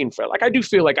kind of looking for, like, I do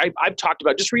feel like I've talked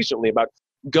about just recently about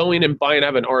going and buying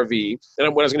out an RV.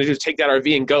 And what I was going to do is take that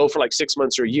RV and go for like 6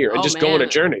 months or a year and just go on a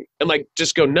journey and like,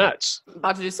 just go nuts.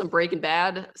 About to do some Breaking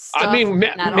Bad stuff. I mean,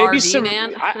 maybe RV, some,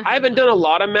 I haven't done a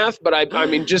lot of meth, but I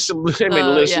mean, just a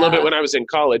little bit when I was in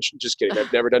college. Just kidding.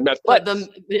 I've never done meth, but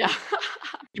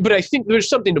but I think there's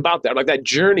something about that, like that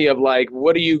journey of like,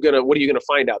 what are you going to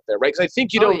find out there? Right. Cause I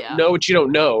think you don't know what you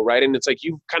don't know. Right. And it's like,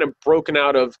 you've kind of broken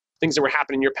out of things that were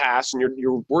happening in your past and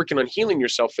you're working on healing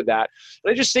yourself for that.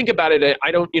 And I just think about it.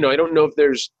 I don't know if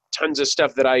there's tons of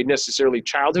stuff that I necessarily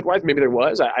childhood wise, maybe there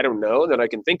was, I don't know that I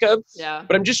can think of,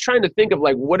 but I'm just trying to think of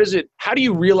like, what is it? How do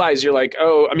you realize you're like,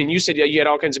 oh, I mean, you said, you had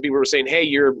all kinds of people who were saying, hey,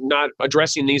 you're not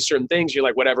addressing these certain things. You're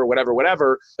like, whatever.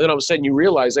 And then all of a sudden you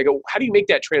realize like, how do you make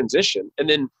that transition? And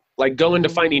then like go into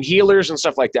finding healers and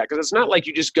stuff like that. Cause it's not like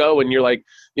you just go and you're like,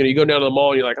 you go down to the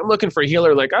mall and you're like, I'm looking for a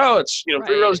healer. Like, oh, it's,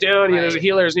 3 rows down. There's a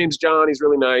healer. His name's John. He's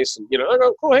really nice. And, I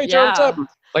go, cool. Hey, John, what's up?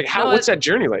 Like, what's that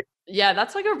journey like? Yeah,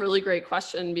 that's like a really great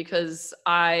question because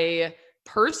I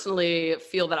personally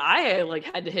feel that I like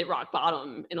had to hit rock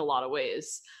bottom in a lot of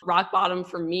ways. Rock bottom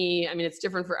for me, I mean, it's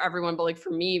different for everyone, but like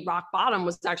for me, rock bottom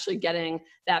was actually getting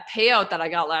that payout that I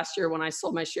got last year when I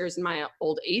sold my shares in my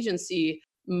old agency.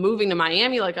 Moving to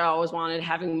Miami like I always wanted,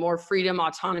 having more freedom,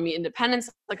 autonomy, independence,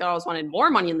 like I always wanted, more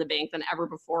money in the bank than ever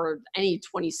before. Any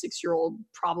 26-year-old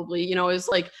probably, it was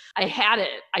like, I had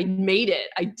it, I made it,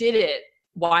 I did it.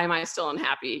 Why am I still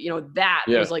unhappy? That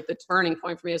was like the turning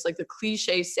point for me. It's like the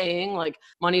cliche saying, like,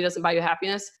 money doesn't buy you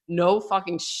happiness. No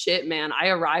fucking shit, man. I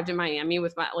arrived in Miami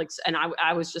with my, and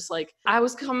I was just like, I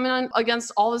was coming on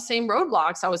against all the same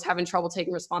roadblocks. I was having trouble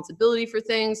taking responsibility for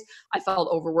things. I felt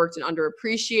overworked and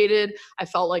underappreciated. I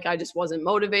felt like I just wasn't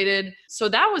motivated. So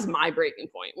that was my breaking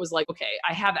point, was like, okay,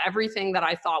 I have everything that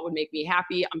I thought would make me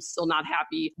happy. I'm still not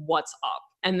happy. What's up?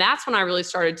 And that's when I really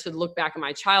started to look back at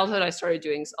my childhood. I started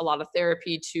doing a lot of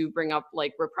therapy to bring up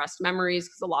like repressed memories,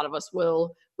 because a lot of us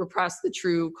will repress the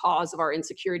true cause of our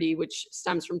insecurity, which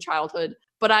stems from childhood.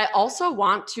 But I also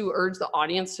want to urge the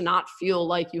audience to not feel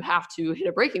like you have to hit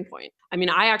a breaking point. I mean,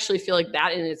 I actually feel like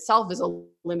that in itself is a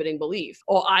limiting belief.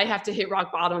 Oh, I have to hit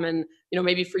rock bottom. And,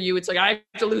 maybe for you, it's like, I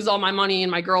have to lose all my money and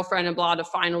my girlfriend and blah to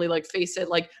finally like face it.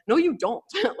 Like, no, you don't.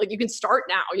 Like, you can start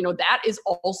now. That is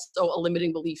also a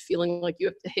limiting belief, feeling like you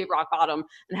have to hit rock bottom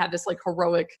and have this like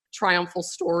heroic, triumphal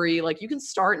story. Like, you can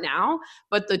start now.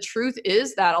 But the truth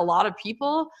is that a lot of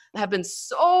people have been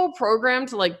so programmed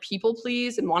to like people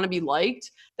please and want to be liked,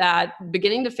 that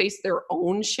beginning to face their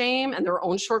own shame and their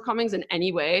own shortcomings in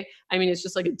any way, I mean, it's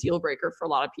just like a deal breaker for a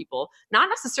lot of people. Not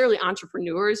necessarily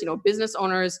entrepreneurs, business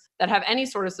owners that have any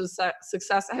sort of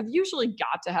success have usually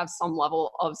got to have some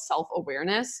level of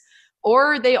self-awareness,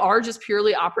 or they are just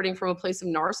purely operating from a place of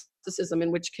narcissism,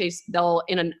 in which case they'll,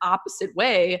 in an opposite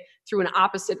way, through an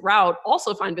opposite route,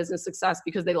 also find business success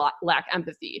because they lack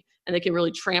empathy and they can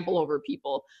really trample over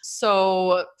people.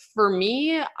 So for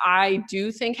me, I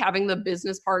do think having the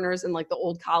business partners and like the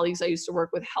old colleagues I used to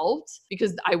work with helped,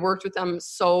 because I worked with them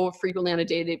so frequently on a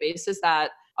day-to-day basis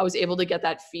that I was able to get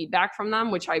that feedback from them,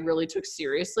 which I really took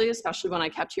seriously, especially when I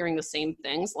kept hearing the same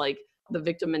things, like the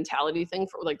victim mentality thing.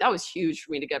 For like, that was huge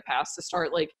for me to get past, to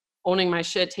start like owning my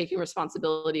shit, taking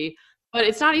responsibility. But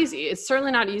it's not easy. It's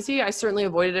certainly not easy. I certainly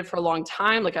avoided it for a long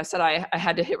time. Like I said, I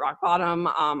had to hit rock bottom.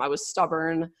 I was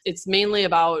stubborn. It's mainly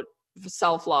about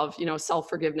self-love,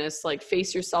 self-forgiveness, like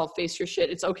face yourself, face your shit.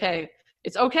 It's okay.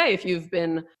 It's okay if you've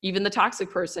been even the toxic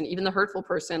person, even the hurtful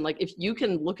person. Like, if you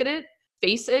can look at it,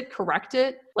 face it, correct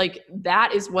it, like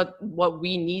that is what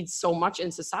we need so much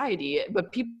in society.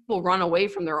 But people run away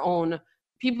from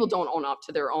people don't own up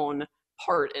to their own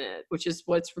part in it, which is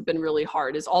what's been really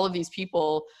hard. Is all of these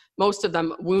people, most of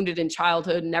them wounded in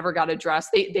childhood, never got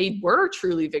addressed. They were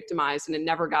truly victimized and it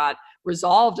never got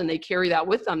resolved, and they carry that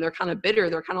with them. They're kind of bitter.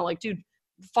 They're kind of like, dude,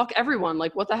 fuck everyone.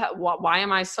 Like, what the hell? Why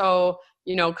am I so,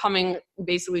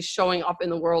 basically showing up in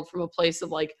the world from a place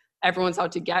of like, everyone's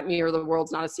out to get me, or the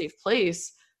world's not a safe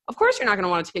place? Of course, you're not going to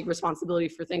want to take responsibility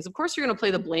for things. Of course, you're going to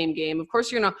play the blame game. Of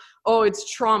course, you're going to, oh, it's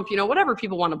Trump, whatever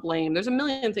people want to blame. There's a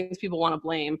million things people want to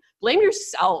blame. Blame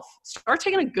yourself. Start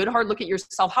taking a good hard look at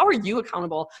yourself. How are you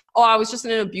accountable? Oh, I was just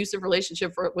in an abusive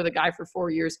relationship with a guy for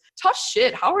 4 years. Tough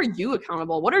shit. How are you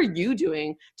accountable? What are you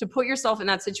doing to put yourself in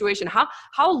that situation? How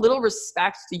little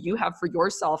respect do you have for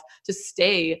yourself to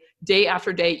stay day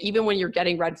after day, even when you're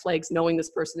getting red flags, knowing this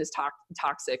person is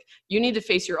toxic? You need to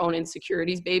face your own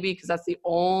insecurities, baby, because that's the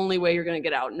only way you're going to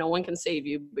get out. No one can save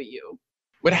you but you.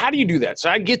 But how do you do that? So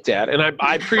I get that, and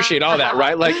I appreciate all that,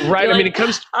 right? Like, right. Like, I mean, it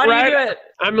comes how right. Do you do it?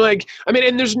 I'm like, I mean,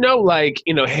 and there's no like,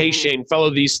 hey, Shane,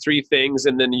 follow these 3 things,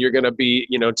 and then you're gonna be,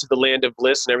 to the land of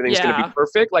bliss, and everything's gonna be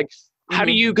perfect. Like, How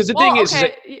do you, because the thing is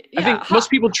that I think most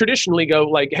people traditionally go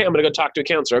like, hey, I'm going to go talk to a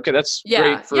counselor. Okay, that's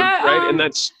great for, right? And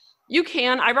that's. You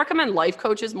can. I recommend life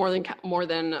coaches more than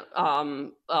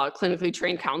clinically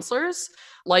trained counselors.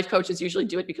 Life coaches usually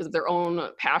do it because of their own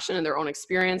passion and their own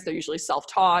experience. They're usually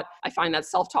self-taught. I find that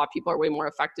self-taught people are way more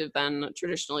effective than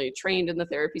traditionally trained in the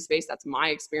therapy space. That's my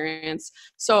experience.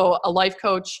 So a life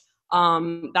coach,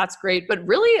 that's great. But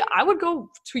really, I would go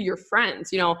to your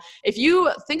friends. You know, if you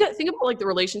think about like the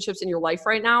relationships in your life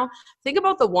right now, think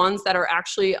about the ones that are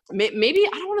actually maybe,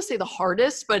 I don't want to say the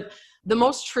hardest, but the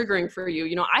most triggering for you.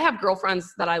 You know, I have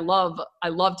girlfriends that I love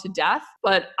to death,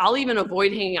 but I'll even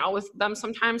avoid hanging out with them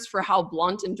sometimes for how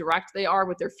blunt and direct they are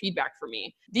with their feedback for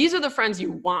me. These are the friends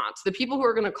you want. The people who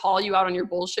are going to call you out on your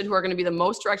bullshit, who are going to be the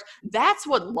most direct. That's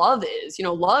what love is. You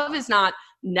know, love is not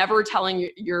never telling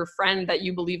your friend that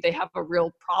you believe they have a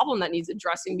real problem that needs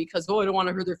addressing because, oh, I don't want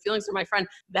to hurt their feelings. They're my friend.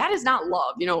 That is not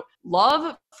love. You know,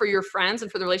 love for your friends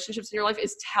and for the relationships in your life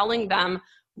is telling them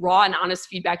raw and honest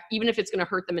feedback, even if it's going to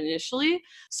hurt them initially.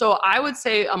 So I would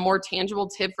say a more tangible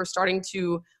tip for starting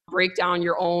to break down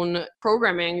your own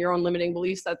programming, your own limiting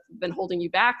beliefs that's been holding you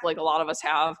back, like a lot of us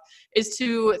have, is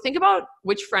to think about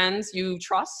which friends you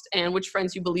trust and which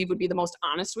friends you believe would be the most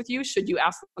honest with you should you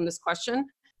ask them this question.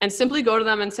 And simply go to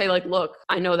them and say, like, look,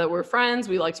 I know that we're friends.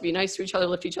 We like to be nice to each other,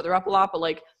 lift each other up a lot, but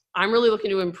like, I'm really looking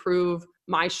to improve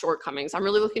my shortcomings. I'm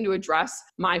really looking to address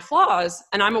my flaws.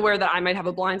 And I'm aware that I might have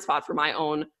a blind spot for my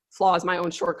own flaws, my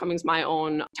own shortcomings, my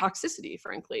own toxicity,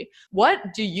 frankly.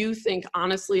 What do you think,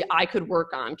 honestly, I could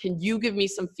work on? Can you give me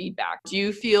some feedback? Do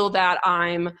you feel that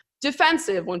I'm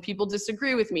defensive when people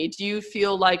disagree with me? Do you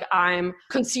feel like I'm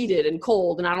conceited and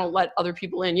cold and I don't let other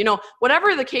people in? You know,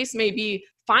 whatever the case may be,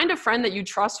 find a friend that you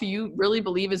trust who you really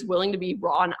believe is willing to be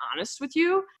raw and honest with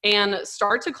you and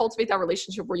start to cultivate that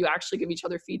relationship where you actually give each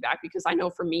other feedback. Because I know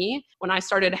for me, when I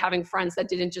started having friends that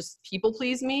didn't just people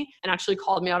please me and actually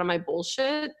called me out on my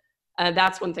bullshit,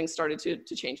 that's when things started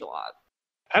to change a lot.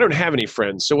 I don't have any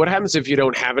friends. So what happens if you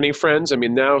don't have any friends? I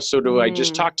mean, now, so do I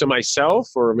just talk to myself?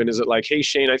 Or, I mean, is it like, hey,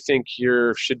 Shane, I think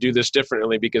you should do this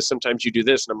differently because sometimes you do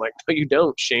this. And I'm like, no, you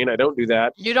don't, Shane. I don't do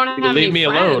that. You don't have leave any me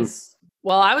friends. alone.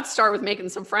 Well, I would start with making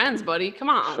some friends, buddy. Come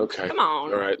on. Okay. Come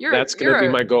on. All right. That's going to be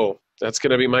my goal. That's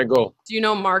going to be my goal. Do you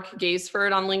know Mark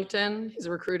Gaisford on LinkedIn? He's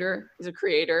a recruiter. He's a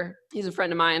creator. He's a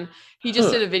friend of mine. He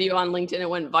just did a video on LinkedIn. It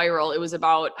went viral. It was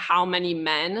about how many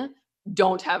men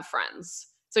don't have friends.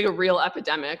 It's like a real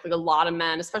epidemic. Like a lot of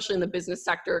men, especially in the business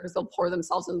sector, because they'll pour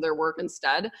themselves into their work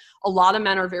instead. A lot of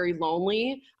men are very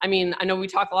lonely. I mean, I know we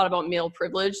talk a lot about male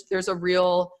privilege. There's a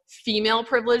real female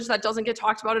privilege that doesn't get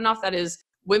talked about enough. That is,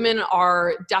 women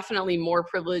are definitely more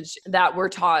privileged that we're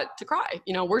taught to cry.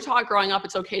 You know, we're taught growing up,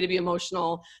 it's okay to be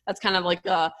emotional. That's kind of like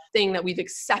a thing that we've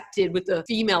accepted with the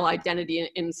female identity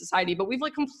in society, but we've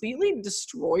like completely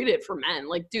destroyed it for men.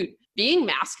 Like, dude, being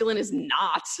masculine is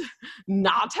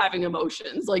not having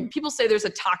emotions. Like people say there's a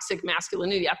toxic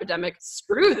masculinity epidemic.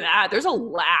 Screw that. There's a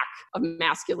lack of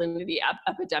masculinity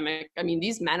epidemic. I mean,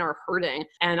 these men are hurting.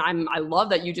 And I love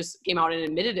that you just came out and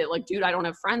admitted it. Like, dude, I don't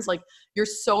have friends. Like, you're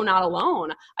so not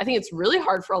alone. I think it's really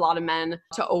hard for a lot of men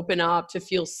to open up, to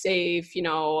feel safe, you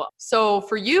know. So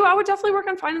for you, I would definitely work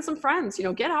on finding some friends, you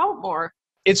know, get out more.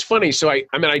 It's funny. So I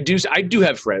mean, I do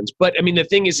have friends, but I mean, the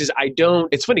thing is I don't,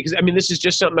 it's funny because I mean, this is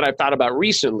just something that I've thought about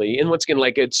recently. And once again,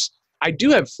 like I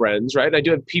do have friends, right? I do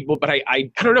have people, but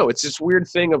I don't know. It's this weird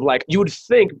thing of like, you would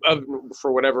think of,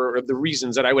 for whatever of the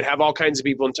reasons, that I would have all kinds of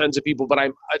people and tons of people, but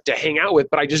I'm to hang out with,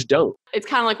 but I just don't. It's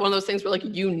kind of like one of those things where like,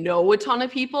 you know, a ton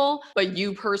of people, but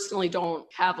you personally don't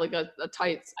have like a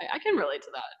tight, I can relate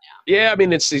to that. Yeah. Yeah. I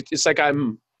mean, it's like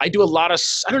I do a lot of,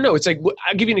 I don't know. It's like,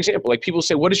 I'll give you an example. Like people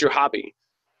say, what is your hobby?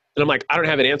 And I'm like, I don't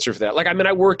have an answer for that. Like, I mean,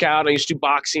 I work out, I used to do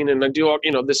boxing and I do all,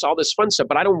 you know, all this fun stuff,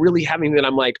 but I don't really have anything that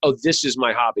I'm like, oh, this is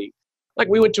my hobby. Like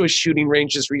we went to a shooting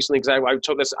range just recently because I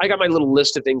told us, I got my little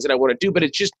list of things that I want to do, but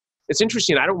it's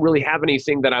interesting. I don't really have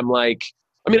anything that I'm like,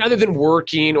 I mean, other than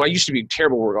working, I used to be a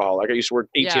terrible workaholic. I used to work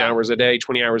 18 hours a day,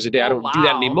 20 hours a day. I don't do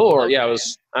that anymore. Okay.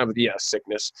 Yeah,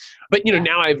 sickness. But, you know,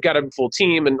 now I've got a full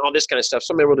team and all this kind of stuff.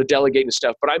 So I'm able to delegate and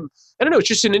stuff, but I don't know. It's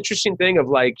just an interesting thing of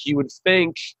like, you would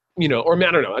think, you know, or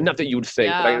I don't know, not that you would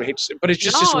think, but I hate to say, but it's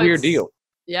just this weird deal.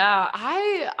 Yeah,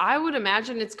 I would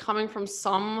imagine it's coming from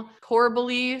some core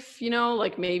belief, you know,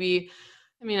 like maybe,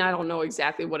 I mean, I don't know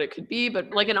exactly what it could be,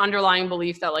 but like an underlying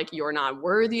belief that like you're not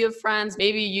worthy of friends.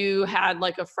 Maybe you had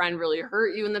like a friend really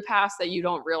hurt you in the past that you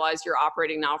don't realize you're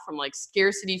operating now from like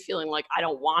scarcity, feeling like I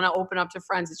don't want to open up to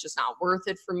friends. It's just not worth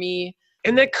it for me.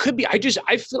 And that could be, I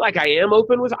feel like I am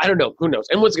open with, I don't know, who knows?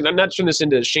 And once again, I'm not turning this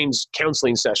into Shane's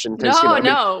counseling session.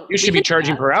 No, you should be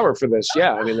charging per hour for this.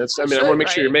 Yeah. I mean, I want to make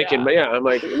sure you're making, I'm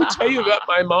like, let me tell you about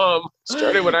my mom.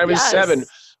 Started when I was 7.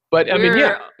 But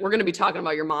we're going to be talking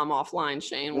about your mom offline,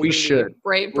 Shane. We should.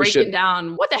 Breaking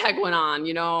down what the heck went on,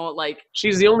 like.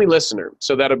 She's the only listener,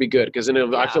 so that'll be good. Because then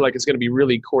I feel like it's going to be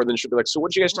really core. Then she'll be like, so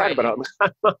what'd you guys talk about?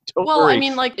 Don't worry. I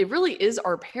mean, like, it really is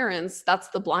our parents. That's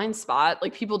the blind spot.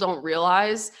 Like, people don't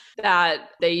realize that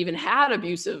they even had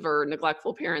abusive or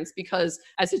neglectful parents, because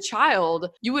as a child,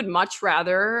 you would much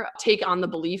rather take on the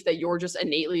belief that you're just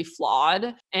innately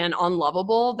flawed and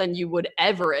unlovable than you would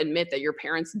ever admit that your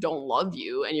parents don't love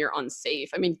you and you're unsafe.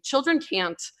 I mean, children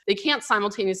can't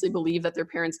simultaneously believe that their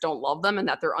parents don't love them and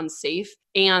that they're unsafe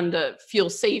and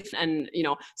feel safe and,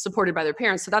 supported by their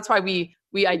parents. So that's why we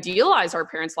idealize our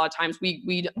parents a lot of times.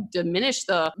 We diminish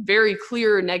the very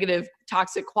clear negative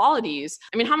toxic qualities.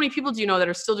 I mean, how many people do you know that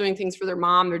are still doing things for their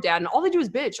mom, their dad, and all they do is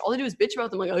bitch. All they do is bitch about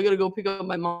them. Like, I gotta go pick up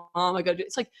my mom.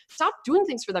 It's like, stop doing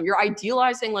things for them. You're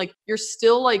idealizing, like, you're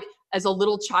still like, as a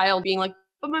little child being like,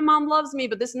 but my mom loves me,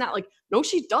 but this and that. Like, no,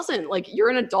 she doesn't. Like, you're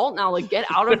an adult now. Like, get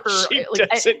out of her.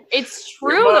 It's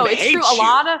true though. It's true.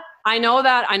 I know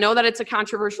that it's a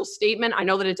controversial statement. I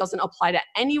know that it doesn't apply to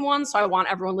anyone. So I want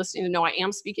everyone listening to know I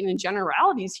am speaking in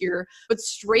generalities here, but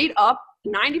straight up,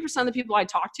 90% of the people I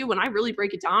talk to, when I really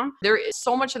break it down, there is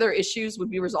so much of their issues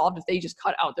would be resolved if they just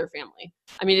cut out their family.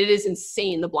 I mean, it is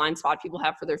insane the blind spot people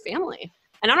have for their family.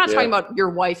 And I'm not talking about your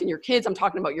wife and your kids. I'm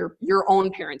talking about your own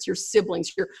parents, your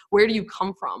siblings, where do you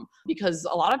come from? Because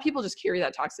a lot of people just carry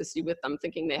that toxicity with them,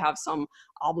 thinking they have some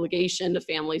obligation to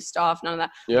family stuff, none of that.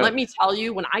 Yeah. Let me tell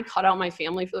you, when I cut out my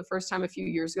family for the first time a few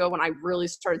years ago, when I really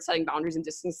started setting boundaries and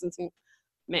distancing,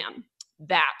 man,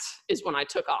 that is when I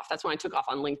took off. That's when I took off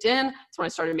on LinkedIn. That's when I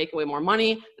started making way more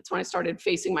money. That's when I started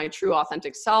facing my true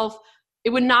authentic self. It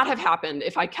would not have happened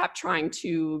if I kept trying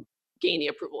to gain the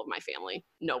approval of my family.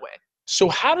 No way. So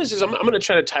how does this, I'm going to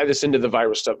try to tie this into the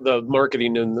viral stuff, the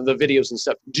marketing and the videos and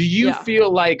stuff. Do you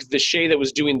feel like the Shay that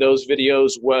was doing those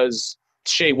videos was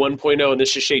Shay 1.0 and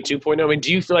this is Shay 2.0? I mean,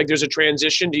 do you feel like there's a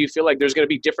transition? Do you feel like there's going to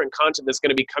be different content that's going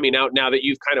to be coming out now that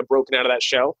you've kind of broken out of that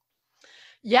shell?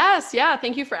 Yes. Yeah.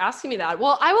 Thank you for asking me that.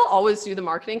 Well, I will always do the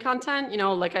marketing content.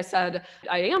 Like I said,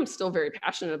 I am still very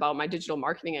passionate about my digital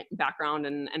marketing background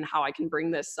and how I can bring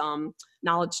this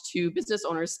knowledge to business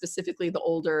owners, specifically the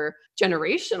older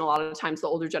generation. A lot of times the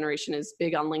older generation is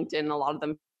big on LinkedIn. A lot of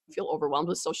them feel overwhelmed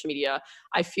with social media.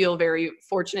 I feel very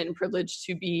fortunate and privileged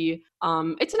to be,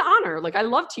 it's an honor. Like, I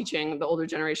love teaching the older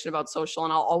generation about social,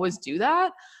 and I'll always do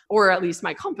that. Or at least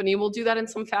my company will do that in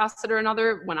some facet or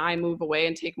another when I move away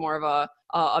and take more of a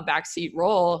backseat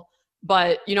role.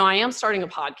 But, I am starting a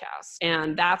podcast,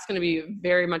 and that's going to be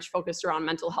very much focused around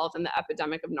mental health and the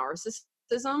epidemic of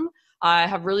narcissism. I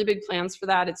have really big plans for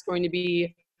that. It's going to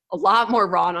be a lot more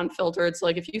raw and unfiltered. So,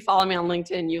 like, if you follow me on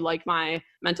LinkedIn, you like my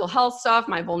mental health stuff,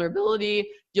 my vulnerability,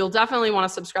 you'll definitely want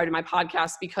to subscribe to my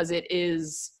podcast, because it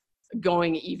is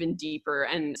going even deeper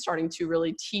and starting to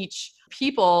really teach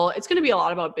people. It's going to be a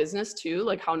lot about business too,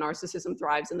 like how narcissism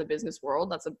thrives in the business world.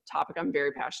 That's a topic I'm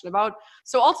very passionate about.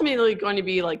 So ultimately going to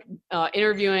be like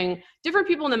interviewing different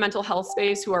people in the mental health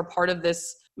space who are part of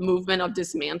this movement of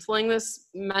dismantling this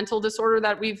mental disorder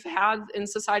that we've had in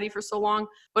society for so long,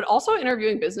 but also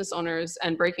interviewing business owners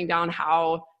and breaking down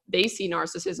how they see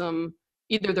narcissism,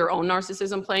 either their own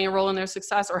narcissism playing a role in their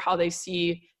success, or how they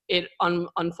see it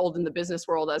unfold in the business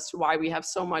world as to why we have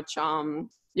so much,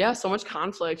 so much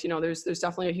conflict. There's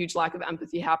definitely a huge lack of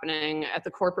empathy happening at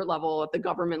the corporate level, at the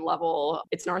government level.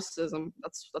 It's narcissism.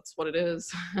 That's what it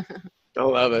is. I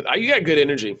love it. You got good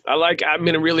energy. Like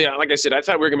I said, I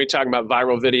thought we were going to be talking about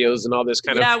viral videos and all this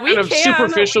kind of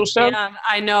superficial stuff.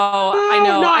 I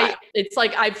know. It's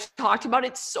like, I've talked about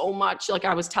it so much. Like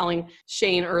I was telling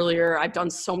Shane earlier, I've done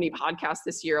so many podcasts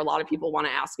this year. A lot of people want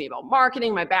to ask me about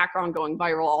marketing, my background, going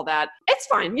viral, all that. It's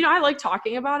fine. I like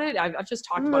talking about it. I've just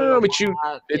talked about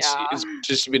it. It's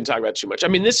just been talking about too much. I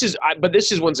mean, this is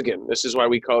once again, this is why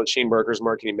we call it Shane Barker's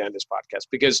Marketing Madness Podcast,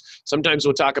 because sometimes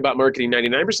we'll talk about marketing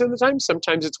 99% of the time.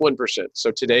 Sometimes it's 1%. So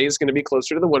today is going to be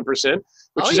closer to the 1%,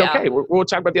 which is okay. We'll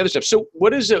talk about the other stuff. So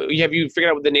what is it? Have you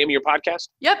figured out what the name of your podcast?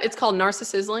 Yep. It's called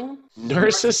Narcissisling.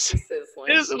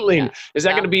 Narcissisling. Is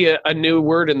that going to be a new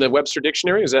word in the Webster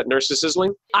Dictionary? Is that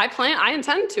narcissisling? I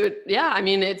intend to. Yeah. I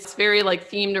mean, it's very like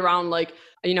themed around like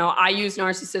I use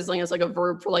narcissism as like a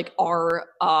verb for like our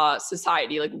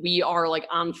society. Like we are like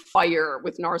on fire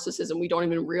with narcissism. We don't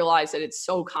even realize that it's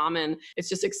so common. It's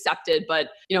just accepted. But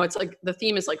it's like the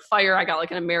theme is like fire. I got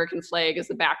like an American flag as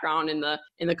the background in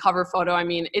the cover photo. I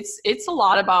mean, it's a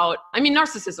lot about,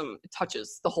 narcissism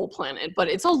touches the whole planet, but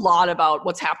it's a lot about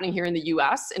what's happening here in the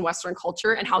US in Western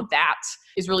culture and how that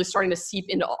is really starting to seep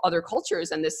into other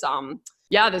cultures. And this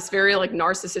this very like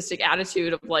narcissistic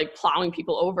attitude of like plowing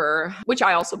people over, which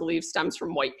I also believe stems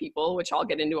from white people, which I'll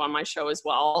get into on my show as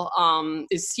well,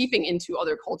 is seeping into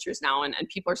other cultures now. And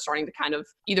people are starting to kind of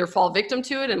either fall victim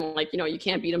to it and like, you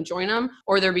can't beat them, join them,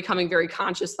 or they're becoming very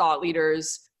conscious thought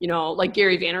leaders. Like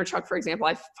Gary Vaynerchuk, for example,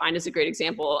 I find is a great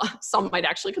example. Some might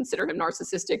actually consider him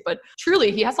narcissistic, but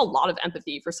truly he has a lot of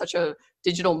empathy for such a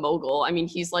digital mogul.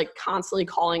 He's like constantly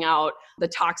calling out the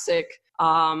toxic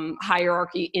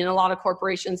hierarchy in a lot of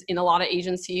corporations, in a lot of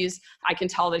agencies. I can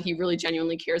tell that he really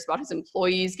genuinely cares about his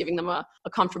employees, giving them a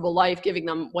comfortable life, giving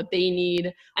them what they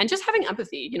need, and just having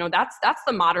empathy. That's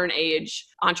the modern age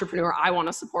entrepreneur I want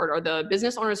to support, are the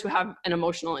business owners who have an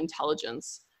emotional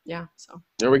intelligence. Yeah. So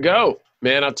there we go,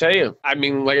 man. I'll tell you.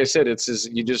 Like I said,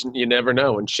 you never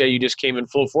know. And Shay, you just came in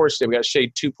full force today. We got Shay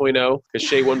 2.0 because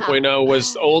Shay 1.0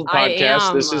 was the old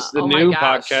podcast. This is the new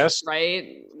podcast,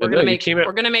 right? We're gonna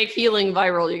make healing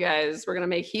viral, you guys. We're gonna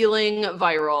make healing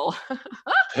viral.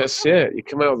 That's it. You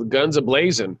come out with guns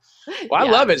a-blazing. Well, I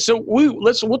love it. So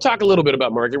we'll talk a little bit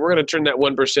about marketing. We're going to turn that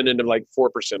 1% into like 4%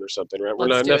 or something, right? We're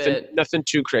nothing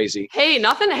too crazy. Hey,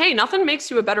 nothing makes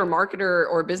you a better marketer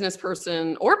or business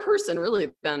person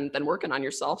really than working on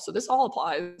yourself. So this all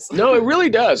applies. No, it really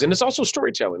does. And it's also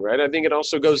storytelling, right? I think it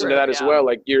also goes into that as well,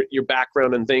 like your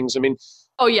background and things.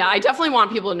 Oh yeah, I definitely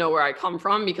want people to know where I come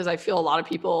from, because I feel a lot of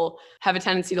people have a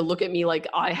tendency to look at me like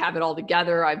I have it all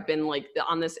together. I've been like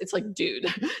on this, it's like, dude,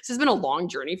 this has been a long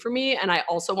journey for me. And I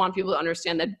also want people to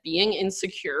understand that being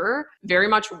insecure very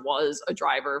much was a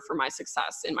driver for my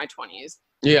success in my 20s.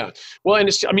 Yeah. Well, and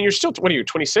you're still, what are you,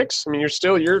 26?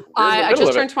 I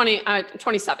just turned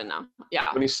 27 now.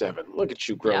 Yeah. 27. Look at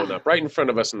you growing up right in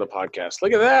front of us in the podcast.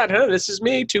 Look at that, huh? This is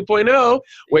me, 2.0.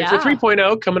 Wait for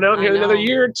 3.0 coming out here in another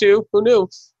year or two. Who knew?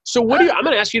 So I'm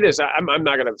going to ask you this. I'm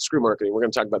not going to screw marketing. We're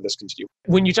going to talk about this. Continue.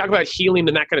 When you talk about healing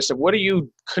and that kind of stuff, what are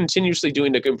you continuously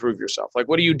doing to improve yourself? Like,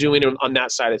 what are you doing on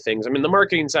that side of things? The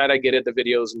marketing side, I get it, the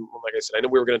videos. And like I said, I know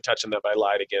we were going to touch on that, but I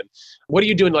lied again. What are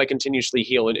you doing to like continuously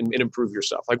heal and improve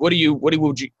yourself? Like, what are you doing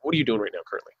right now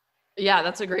currently? Yeah,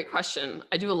 that's a great question.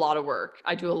 I do a lot of work.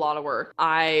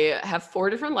 I have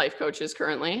 4 different life coaches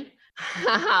currently.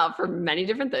 For many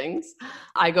different things.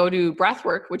 I go to breath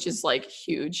work, which is like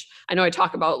huge. I know I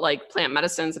talk about like plant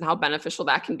medicines and how beneficial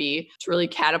that can be to really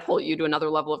catapult you to another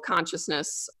level of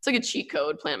consciousness. It's like a cheat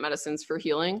code, plant medicines for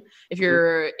healing. If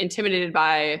you're intimidated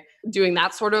by doing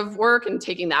that sort of work and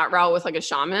taking that route with like a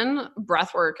shaman,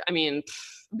 breath work,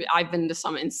 I've been to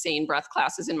some insane breath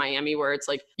classes in Miami where it's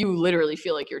like you literally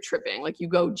feel like you're tripping. Like you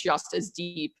go just as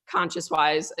deep conscious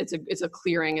wise. It's a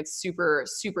clearing. It's super,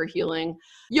 super healing.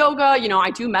 Yoga,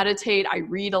 I do meditate. I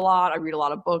read a lot. I read a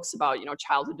lot of books about,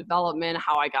 childhood development,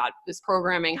 how I got this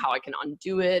programming, how I can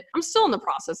undo it. I'm still in the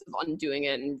process of undoing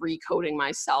it and recoding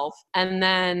myself. And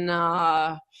then,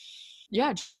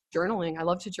 journaling. I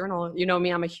love to journal. You know me,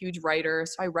 I'm a huge writer.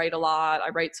 So I write a lot. I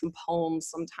write some poems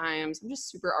sometimes. I'm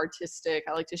just super artistic.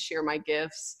 I like to share my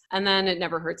gifts. And then it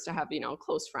never hurts to have,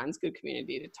 close friends, good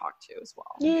community to talk to as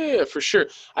well. Yeah, for sure.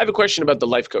 I have a question about the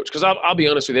life coach, because I'll be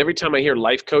honest with you. Every time I hear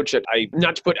life coach,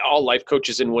 not to put all life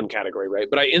coaches in one category, right?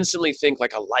 But I instantly think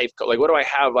like a life coach. Like, what do I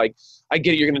have? Like, I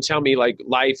get it. You're going to tell me like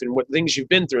life and what things you've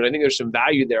been through. And I think there's some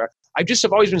value there. I just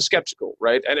have always been skeptical,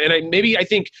 right? And I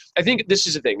think this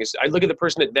is the thing is I look at the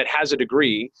person that has a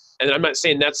degree, and I'm not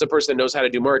saying that's the person that knows how to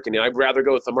do marketing. I'd rather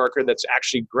go with the marketer that's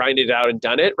actually grinded out and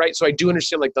done it, right? So I do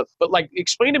understand but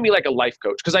explain to me like a life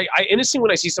coach, because I innocently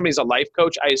when I see somebody's a life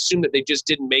coach, I assume that they just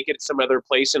didn't make it at some other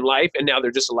place in life, and now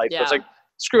they're just a life coach. Like,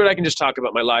 screw it, I can just talk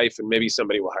about my life and maybe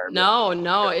somebody will hire me. No,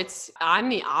 I'm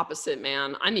the opposite,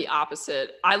 man. I'm the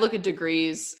opposite. I look at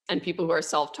degrees and people who are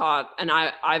self-taught, and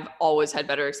I've always had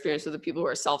better experience with the people who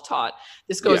are self-taught.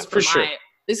 This goes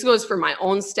This goes for my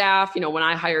own staff. When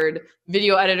I hired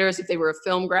video editors, if they were a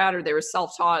film grad or they were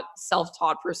self-taught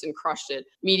person crushed it.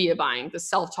 Media buying, the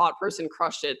self-taught person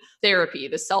crushed it. Therapy,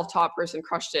 the self-taught person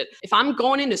crushed it. If I'm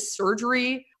going into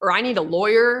surgery or I need a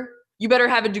lawyer, you better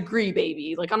have a degree,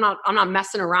 baby. Like I'm not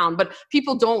messing around. But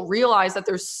people don't realize that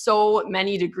there's so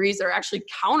many degrees that are actually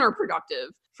counterproductive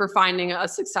for finding a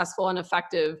successful and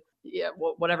effective,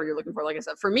 whatever you're looking for. Like I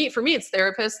said, for me, it's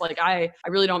therapists. Like I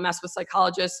really don't mess with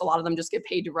psychologists. A lot of them just get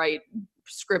paid to write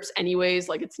scripts anyways.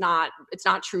 Like it's not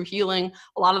true healing.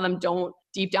 A lot of them don't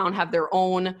deep down have their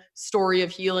own story of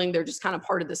healing. They're just kind of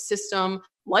part of the system.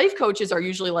 Life coaches are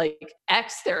usually like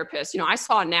ex-therapists. I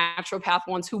saw a naturopath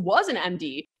once who was an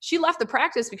MD. She left the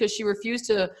practice because she refused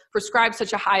to prescribe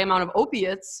such a high amount of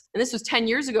opiates. And this was 10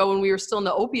 years ago when we were still in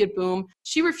the opiate boom.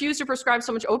 She refused to prescribe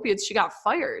so much opiates, she got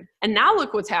fired. And now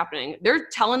look what's happening. They're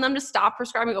telling them to stop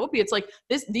prescribing opiates. Like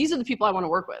these are the people I want to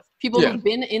work with. People who've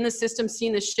been in the system,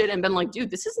 seen this shit and been like,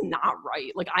 dude, this is not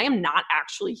right. Like I am not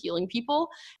actually healing people.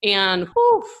 And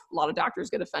a lot of doctors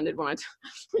get offended when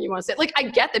when you want to say it. Like I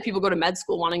get that people go to med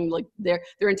school wanting like their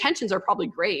intentions are probably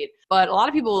great, but a lot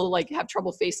of people like have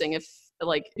trouble facing if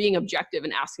like being objective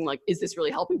and asking like, is this really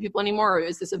helping people anymore? Or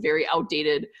is this a very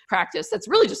outdated practice that's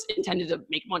really just intended to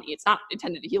make money? It's not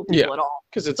intended to heal people at all.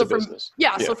 Because it's a business.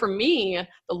 So for me,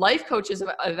 the life coaches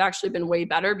have actually been way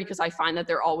better because I find that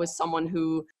they're always someone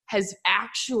who has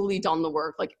actually done the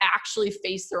work, like actually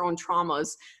faced their own traumas.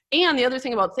 And the other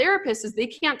thing about therapists is they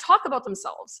can't talk about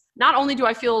themselves. Not only do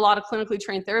I feel a lot of clinically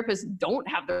trained therapists don't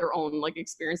have their own like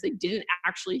experience, they didn't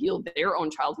actually heal their own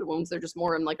childhood wounds. They're just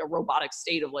more in like a robotic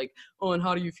state of like, oh, and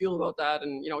how do you feel about that?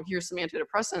 And, here's some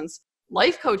antidepressants.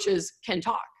 Life coaches can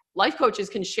talk. Life coaches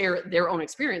can share their own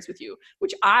experience with you,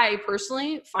 which I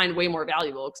personally find way more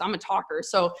valuable because I'm a talker.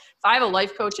 So if I have a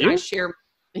life coach and I share,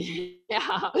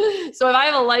 So if I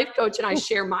have a life coach and I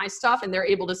share my stuff and they're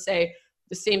able to say,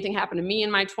 the same thing happened to me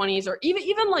in my 20s, or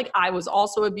even like I was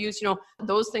also abused,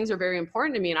 those things are very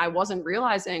important to me. And I wasn't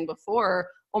realizing before,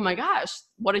 oh my gosh,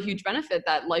 what a huge benefit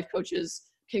that life coaches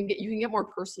you can get more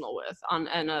personal with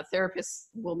and a therapist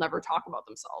will never talk about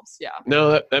themselves. Yeah.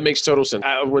 No, that makes total sense.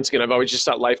 Once again, I've always just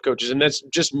thought life coaches, and that's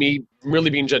just me really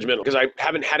being judgmental because I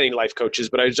haven't had any life coaches,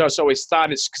 but I just always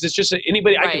thought it's because it's just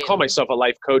anybody, I can call myself a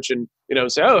life coach and,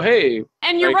 say, oh, hey.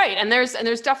 And you're right. And there's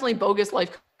definitely bogus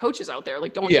life coaches out there.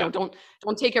 Like don't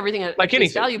take everything at like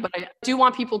face value, but I do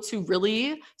want people to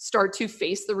really start to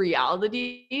face the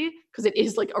reality because it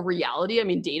is like a reality. I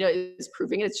mean, data is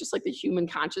proving it. It's just like the human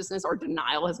consciousness, our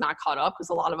denial has not caught up because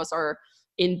a lot of us are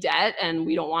in debt and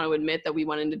we don't want to admit that we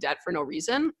went into debt for no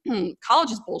reason.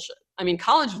 College is bullshit. I mean,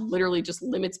 college literally just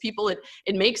limits people. It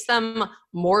makes them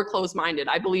more closed-minded.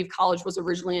 I believe college was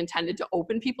originally intended to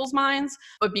open people's minds,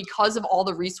 but because of all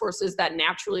the resources that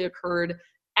naturally occurred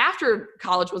after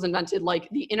college was invented, like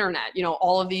the internet,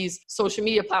 all of these social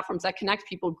media platforms that connect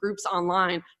people, groups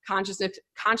online,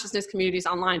 consciousness communities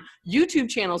online, YouTube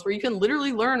channels where you can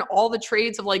literally learn all the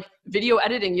trades of like video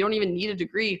editing. You don't even need a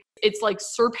degree. It's like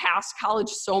surpassed college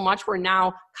so much where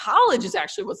now college is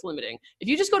actually what's limiting. If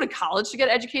you just go to college to get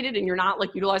educated and you're not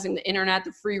like utilizing the internet,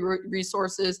 the free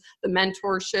resources, the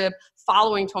mentorship,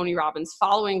 following Tony Robbins,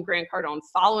 following Grant Cardone,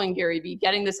 following Gary Vee,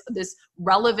 getting this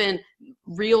relevant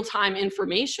real-time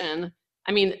information,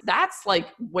 I mean, that's like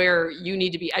where you need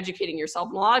to be educating yourself.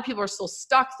 And a lot of people are still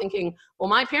stuck thinking, well,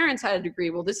 my parents had a degree.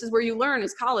 Well, this is where you learn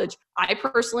is college. I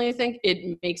personally think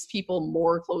it makes people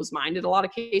more closed-minded in a lot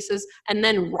of cases and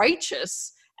then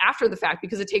righteous after the fact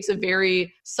because it takes a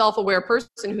very self-aware person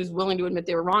who's willing to admit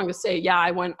they were wrong to say, yeah, I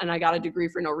went and I got a degree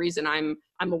for no reason. I'm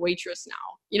a waitress now.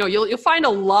 You'll find a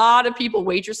lot of people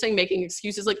waitressing, making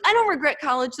excuses like, I don't regret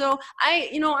college though.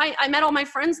 I met all my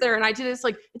friends there and I did it. It's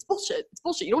like, it's bullshit. It's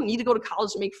bullshit. You don't need to go to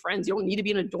college to make friends. You don't need to be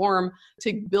in a dorm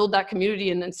to build that community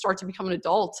and then start to become an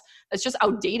adult. That's just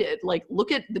outdated. Like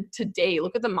look at today,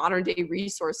 look at the modern day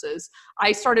resources.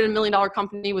 I started $1 million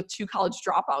company with 2 college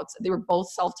dropouts. They were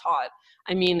both self-taught.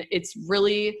 I mean, it's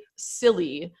really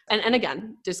silly. And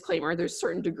again, disclaimer, there's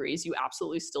certain degrees you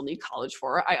absolutely still need college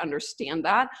for. I understand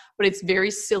that, but it's very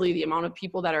silly the amount of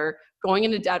people that are going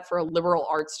into debt for a liberal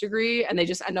arts degree and they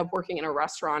just end up working in a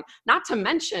restaurant. Not to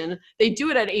mention, they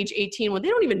do it at age 18 when they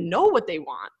don't even know what they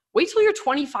want. Wait till you're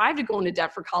 25 to go into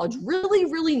debt for college. Really,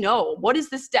 really know, what is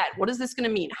this debt? What is this going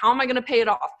to mean? How am I going to pay it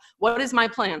off? What is my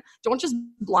plan? Don't just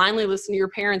blindly listen to your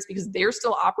parents because they're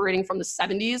still operating from the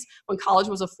 70s when college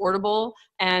was affordable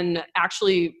and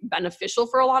actually beneficial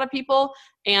for a lot of people.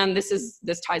 And this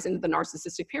ties into the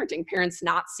narcissistic parenting. Parents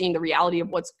not seeing the reality of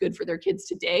what's good for their kids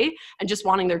today and just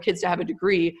wanting their kids to have a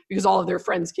degree because all of their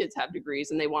friends' kids have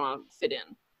degrees and they want to fit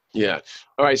in. Yeah.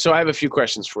 All right. So I have a few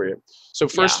questions for you. So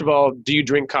first of all, do you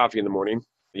drink coffee in the morning?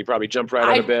 You probably jump right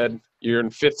out of bed. You're in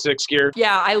 5th, 6th gear.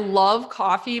 Yeah. I love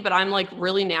coffee, but I'm like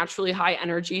really naturally high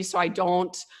energy. So I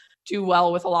don't do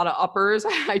well with a lot of uppers.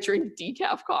 I drink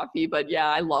decaf coffee, but yeah,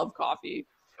 I love coffee.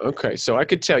 Okay. So I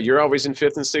could tell you're always in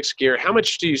 5th and 6th gear. How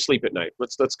much do you sleep at night?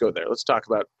 Let's go there. Let's talk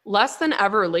about. Less than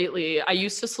ever lately. I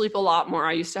used to sleep a lot more.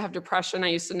 I used to have depression. I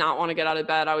used to not want to get out of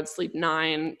bed. I would sleep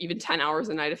 9, even 10 hours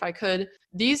a night if I could.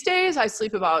 These days I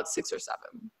sleep about 6 or 7.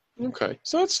 Okay.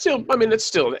 So it's still, it's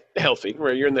still healthy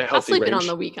where you're in the healthy I'll sleep in range. on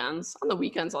the weekends. On the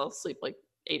weekends, I'll sleep like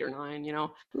 8 or 9, you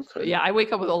know? Okay. But yeah, I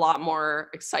wake up with a lot more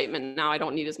excitement now. I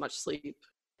don't need as much sleep.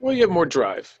 Well, you have more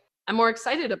drive. I'm more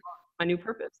excited about my new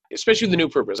purpose. Especially the new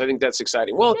purpose. I think that's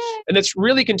exciting. Well, Yay. and it's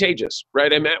really contagious,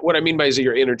 right? What I mean by is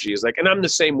your energy is like, and I'm the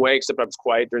same way, except I was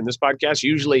quiet during this podcast.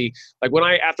 Usually, like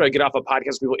after I get off a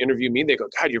podcast, people interview me, they go,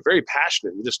 God, you're very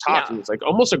passionate. You just talk, and it's like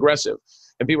almost aggressive.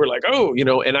 And people are like, oh, you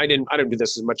know, and I don't do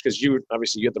this as much because you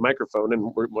have the microphone and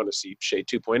we want to see Shay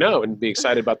 2.0 and be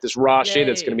excited about this raw Shay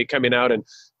that's going to be coming out and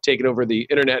taking over the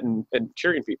internet and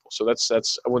curing people. So that's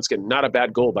once again, not a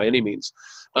bad goal by any means.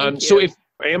 So if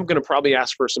I am going to probably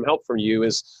ask for some help from you,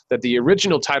 is that the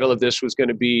original title of this was going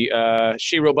to be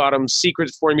Shay Rowbottom's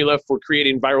Secret Formula for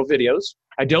Creating Viral Videos.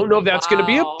 I don't know if that's going to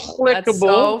be applicable. That's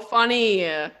so funny.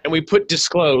 And we put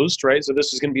disclosed, right? So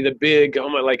this is going to be the big,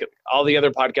 like all the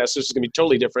other podcasts, this is going to be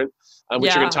totally different,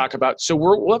 which you're going to talk about. So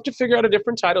we'll have to figure out a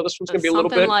different title. This one's going to be a little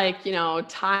bit like, you know,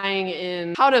 tying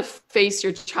in how to face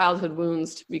your childhood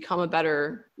wounds to become a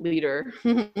better leader.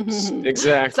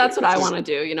 Exactly. So that's what I want to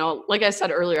do. You know, like I said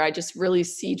earlier, I just really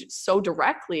see so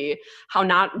directly how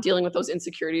not dealing with those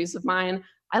insecurities of mine,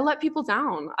 I let people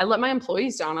down. I let my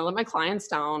employees down. I let my clients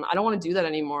down. I don't want to do that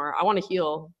anymore. I want to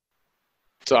heal.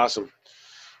 It's awesome.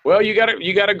 Well, you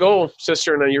got a goal,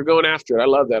 sister, and you're going after it. I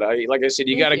love that. Like I said,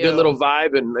 you got a good little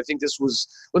vibe, and I think this was,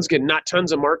 once again, not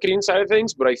tons of marketing side of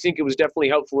things, but I think it was definitely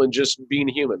helpful in just being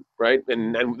human, right?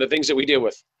 And the things that we deal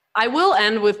with. I will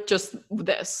end with just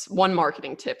this one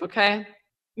marketing tip, okay?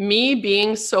 Me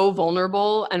being so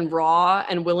vulnerable and raw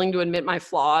and willing to admit my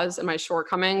flaws and my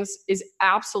shortcomings is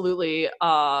absolutely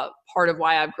part of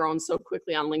why I've grown so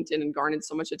quickly on LinkedIn and garnered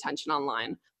so much attention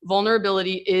online.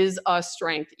 Vulnerability is a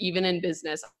strength, even in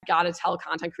business. I gotta tell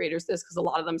content creators this because a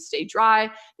lot of them stay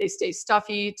dry, they stay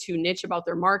stuffy, too niche about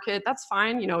their market. That's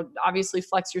fine. You know, obviously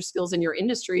flex your skills in your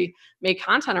industry, make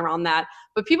content around that.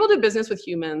 But people do business with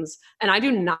humans, and I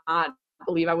do not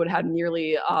believe I would have had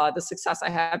nearly the success I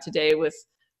have today with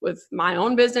my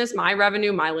own business, my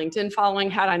revenue, my LinkedIn following,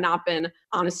 had I not been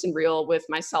honest and real with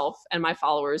myself and my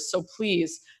followers. So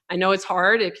please, I know it's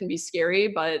hard, it can be scary,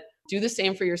 but do the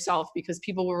same for yourself because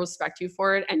people will respect you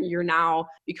for it. And you're now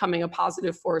becoming a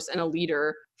positive force and a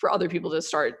leader for other people to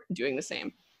start doing the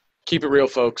same. Keep it real,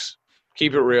 folks.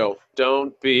 Keep it real.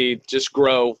 Just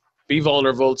grow. Be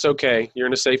vulnerable. It's okay. You're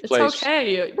in a safe place. It's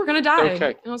okay. We're going to die. Okay.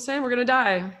 You know what I'm saying? We're going to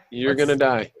die. You're going to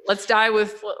die. Let's die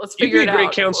let's figure it out. You'd be a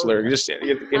great counselor. Just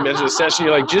imagine a session.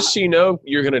 You're like, just so you know,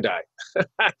 you're going to die.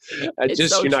 You're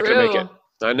not going to make it.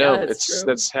 I know.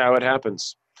 That's how it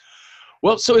happens.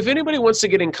 Well, so if anybody wants to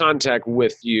get in contact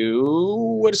with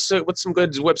you, what's some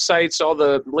good websites? All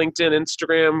the LinkedIn,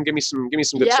 Instagram. Give me some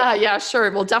good stuff. Yeah, sure.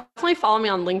 Well, definitely follow me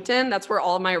on LinkedIn. That's where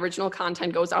all of my original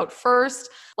content goes out first.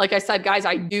 Like I said, guys,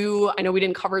 I know we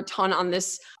didn't cover a ton on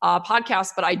this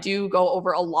podcast, but I do go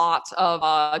over a lot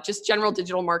of just general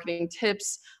digital marketing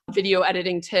tips, video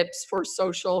editing tips for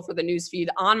social, for the newsfeed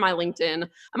on my LinkedIn.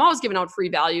 I'm always giving out free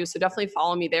value, so definitely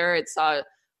follow me there. It's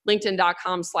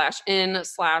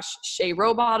linkedin.com/in/Shay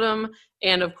Rowbottom.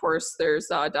 And of course, there's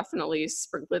definitely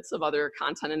sprinklets of other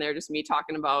content in there, just me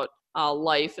talking about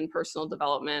life and personal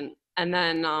development. And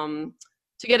then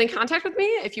to get in contact with me,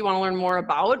 if you want to learn more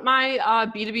about my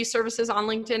B2B services on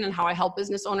LinkedIn and how I help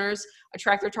business owners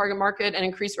attract their target market and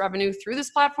increase revenue through this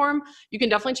platform, you can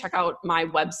definitely check out my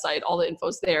website. All the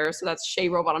info's there. So that's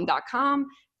shayrowbottom.com.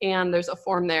 And there's a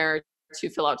form there to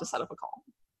fill out to set up a call.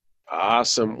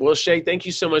 Awesome. Well, Shay, thank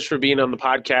you so much for being on the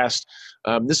podcast.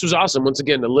 This was awesome. Once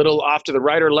again, a little off to the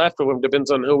right or left, it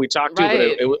depends on who we talk to, but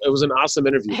it was an awesome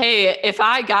interview. Hey, if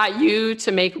I got you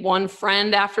to make one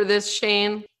friend after this,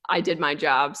 Shane, I did my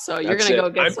job. So you're going to go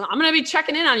get some. I'm going to be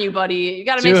checking in on you, buddy. You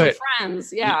got to make some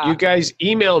friends. Yeah. You guys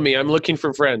email me. I'm looking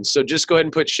for friends. So just go ahead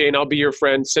and put Shane. I'll be your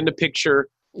friend. Send a picture.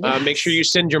 Yes. Make sure you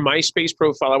send your MySpace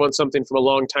profile. I want something from a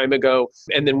long time ago.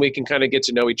 And then we can kind of get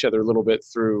to know each other a little bit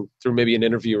through maybe an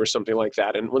interview or something like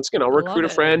that. And once again, I'll recruit a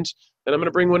friend and I'm going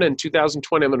to bring one in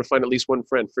 2020. I'm going to find at least one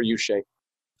friend for you, Shay.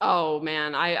 Oh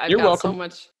man. I've You're got welcome. so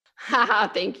much.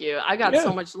 Thank you. I got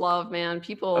so much love, man.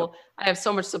 I have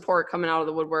so much support coming out of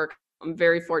the woodwork. I'm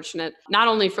very fortunate, not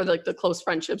only for the close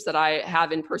friendships that I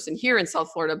have in person here in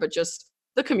South Florida, but just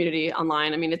the community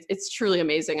online. I mean, it's truly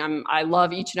amazing. I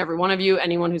love each and every one of you.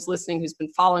 Anyone who's listening, who's been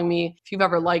following me, if you've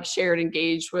ever liked, shared,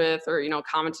 engaged with, or,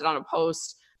 commented on a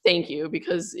post, thank you,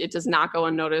 because it does not go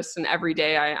unnoticed. And every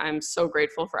day I'm so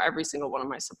grateful for every single one of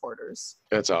my supporters.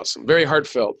 That's awesome. Very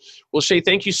heartfelt. Well, Shay,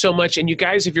 thank you so much. And you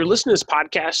guys, if you're listening to this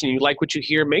podcast and you like what you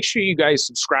hear, make sure you guys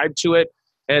subscribe to it.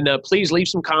 And please leave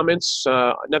some comments,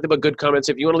 nothing but good comments.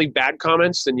 If you want to leave bad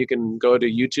comments, then you can go to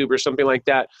YouTube or something like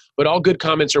that. But all good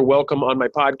comments are welcome on my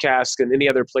podcast and any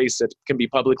other place that can be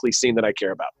publicly seen that I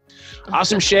care about.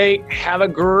 Awesome, Shay. Have a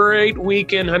great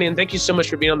weekend, honey. And thank you so much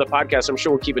for being on the podcast. I'm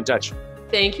sure we'll keep in touch.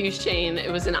 Thank you, Shane. It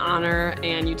was an honor,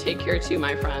 and you take care too,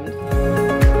 my friend.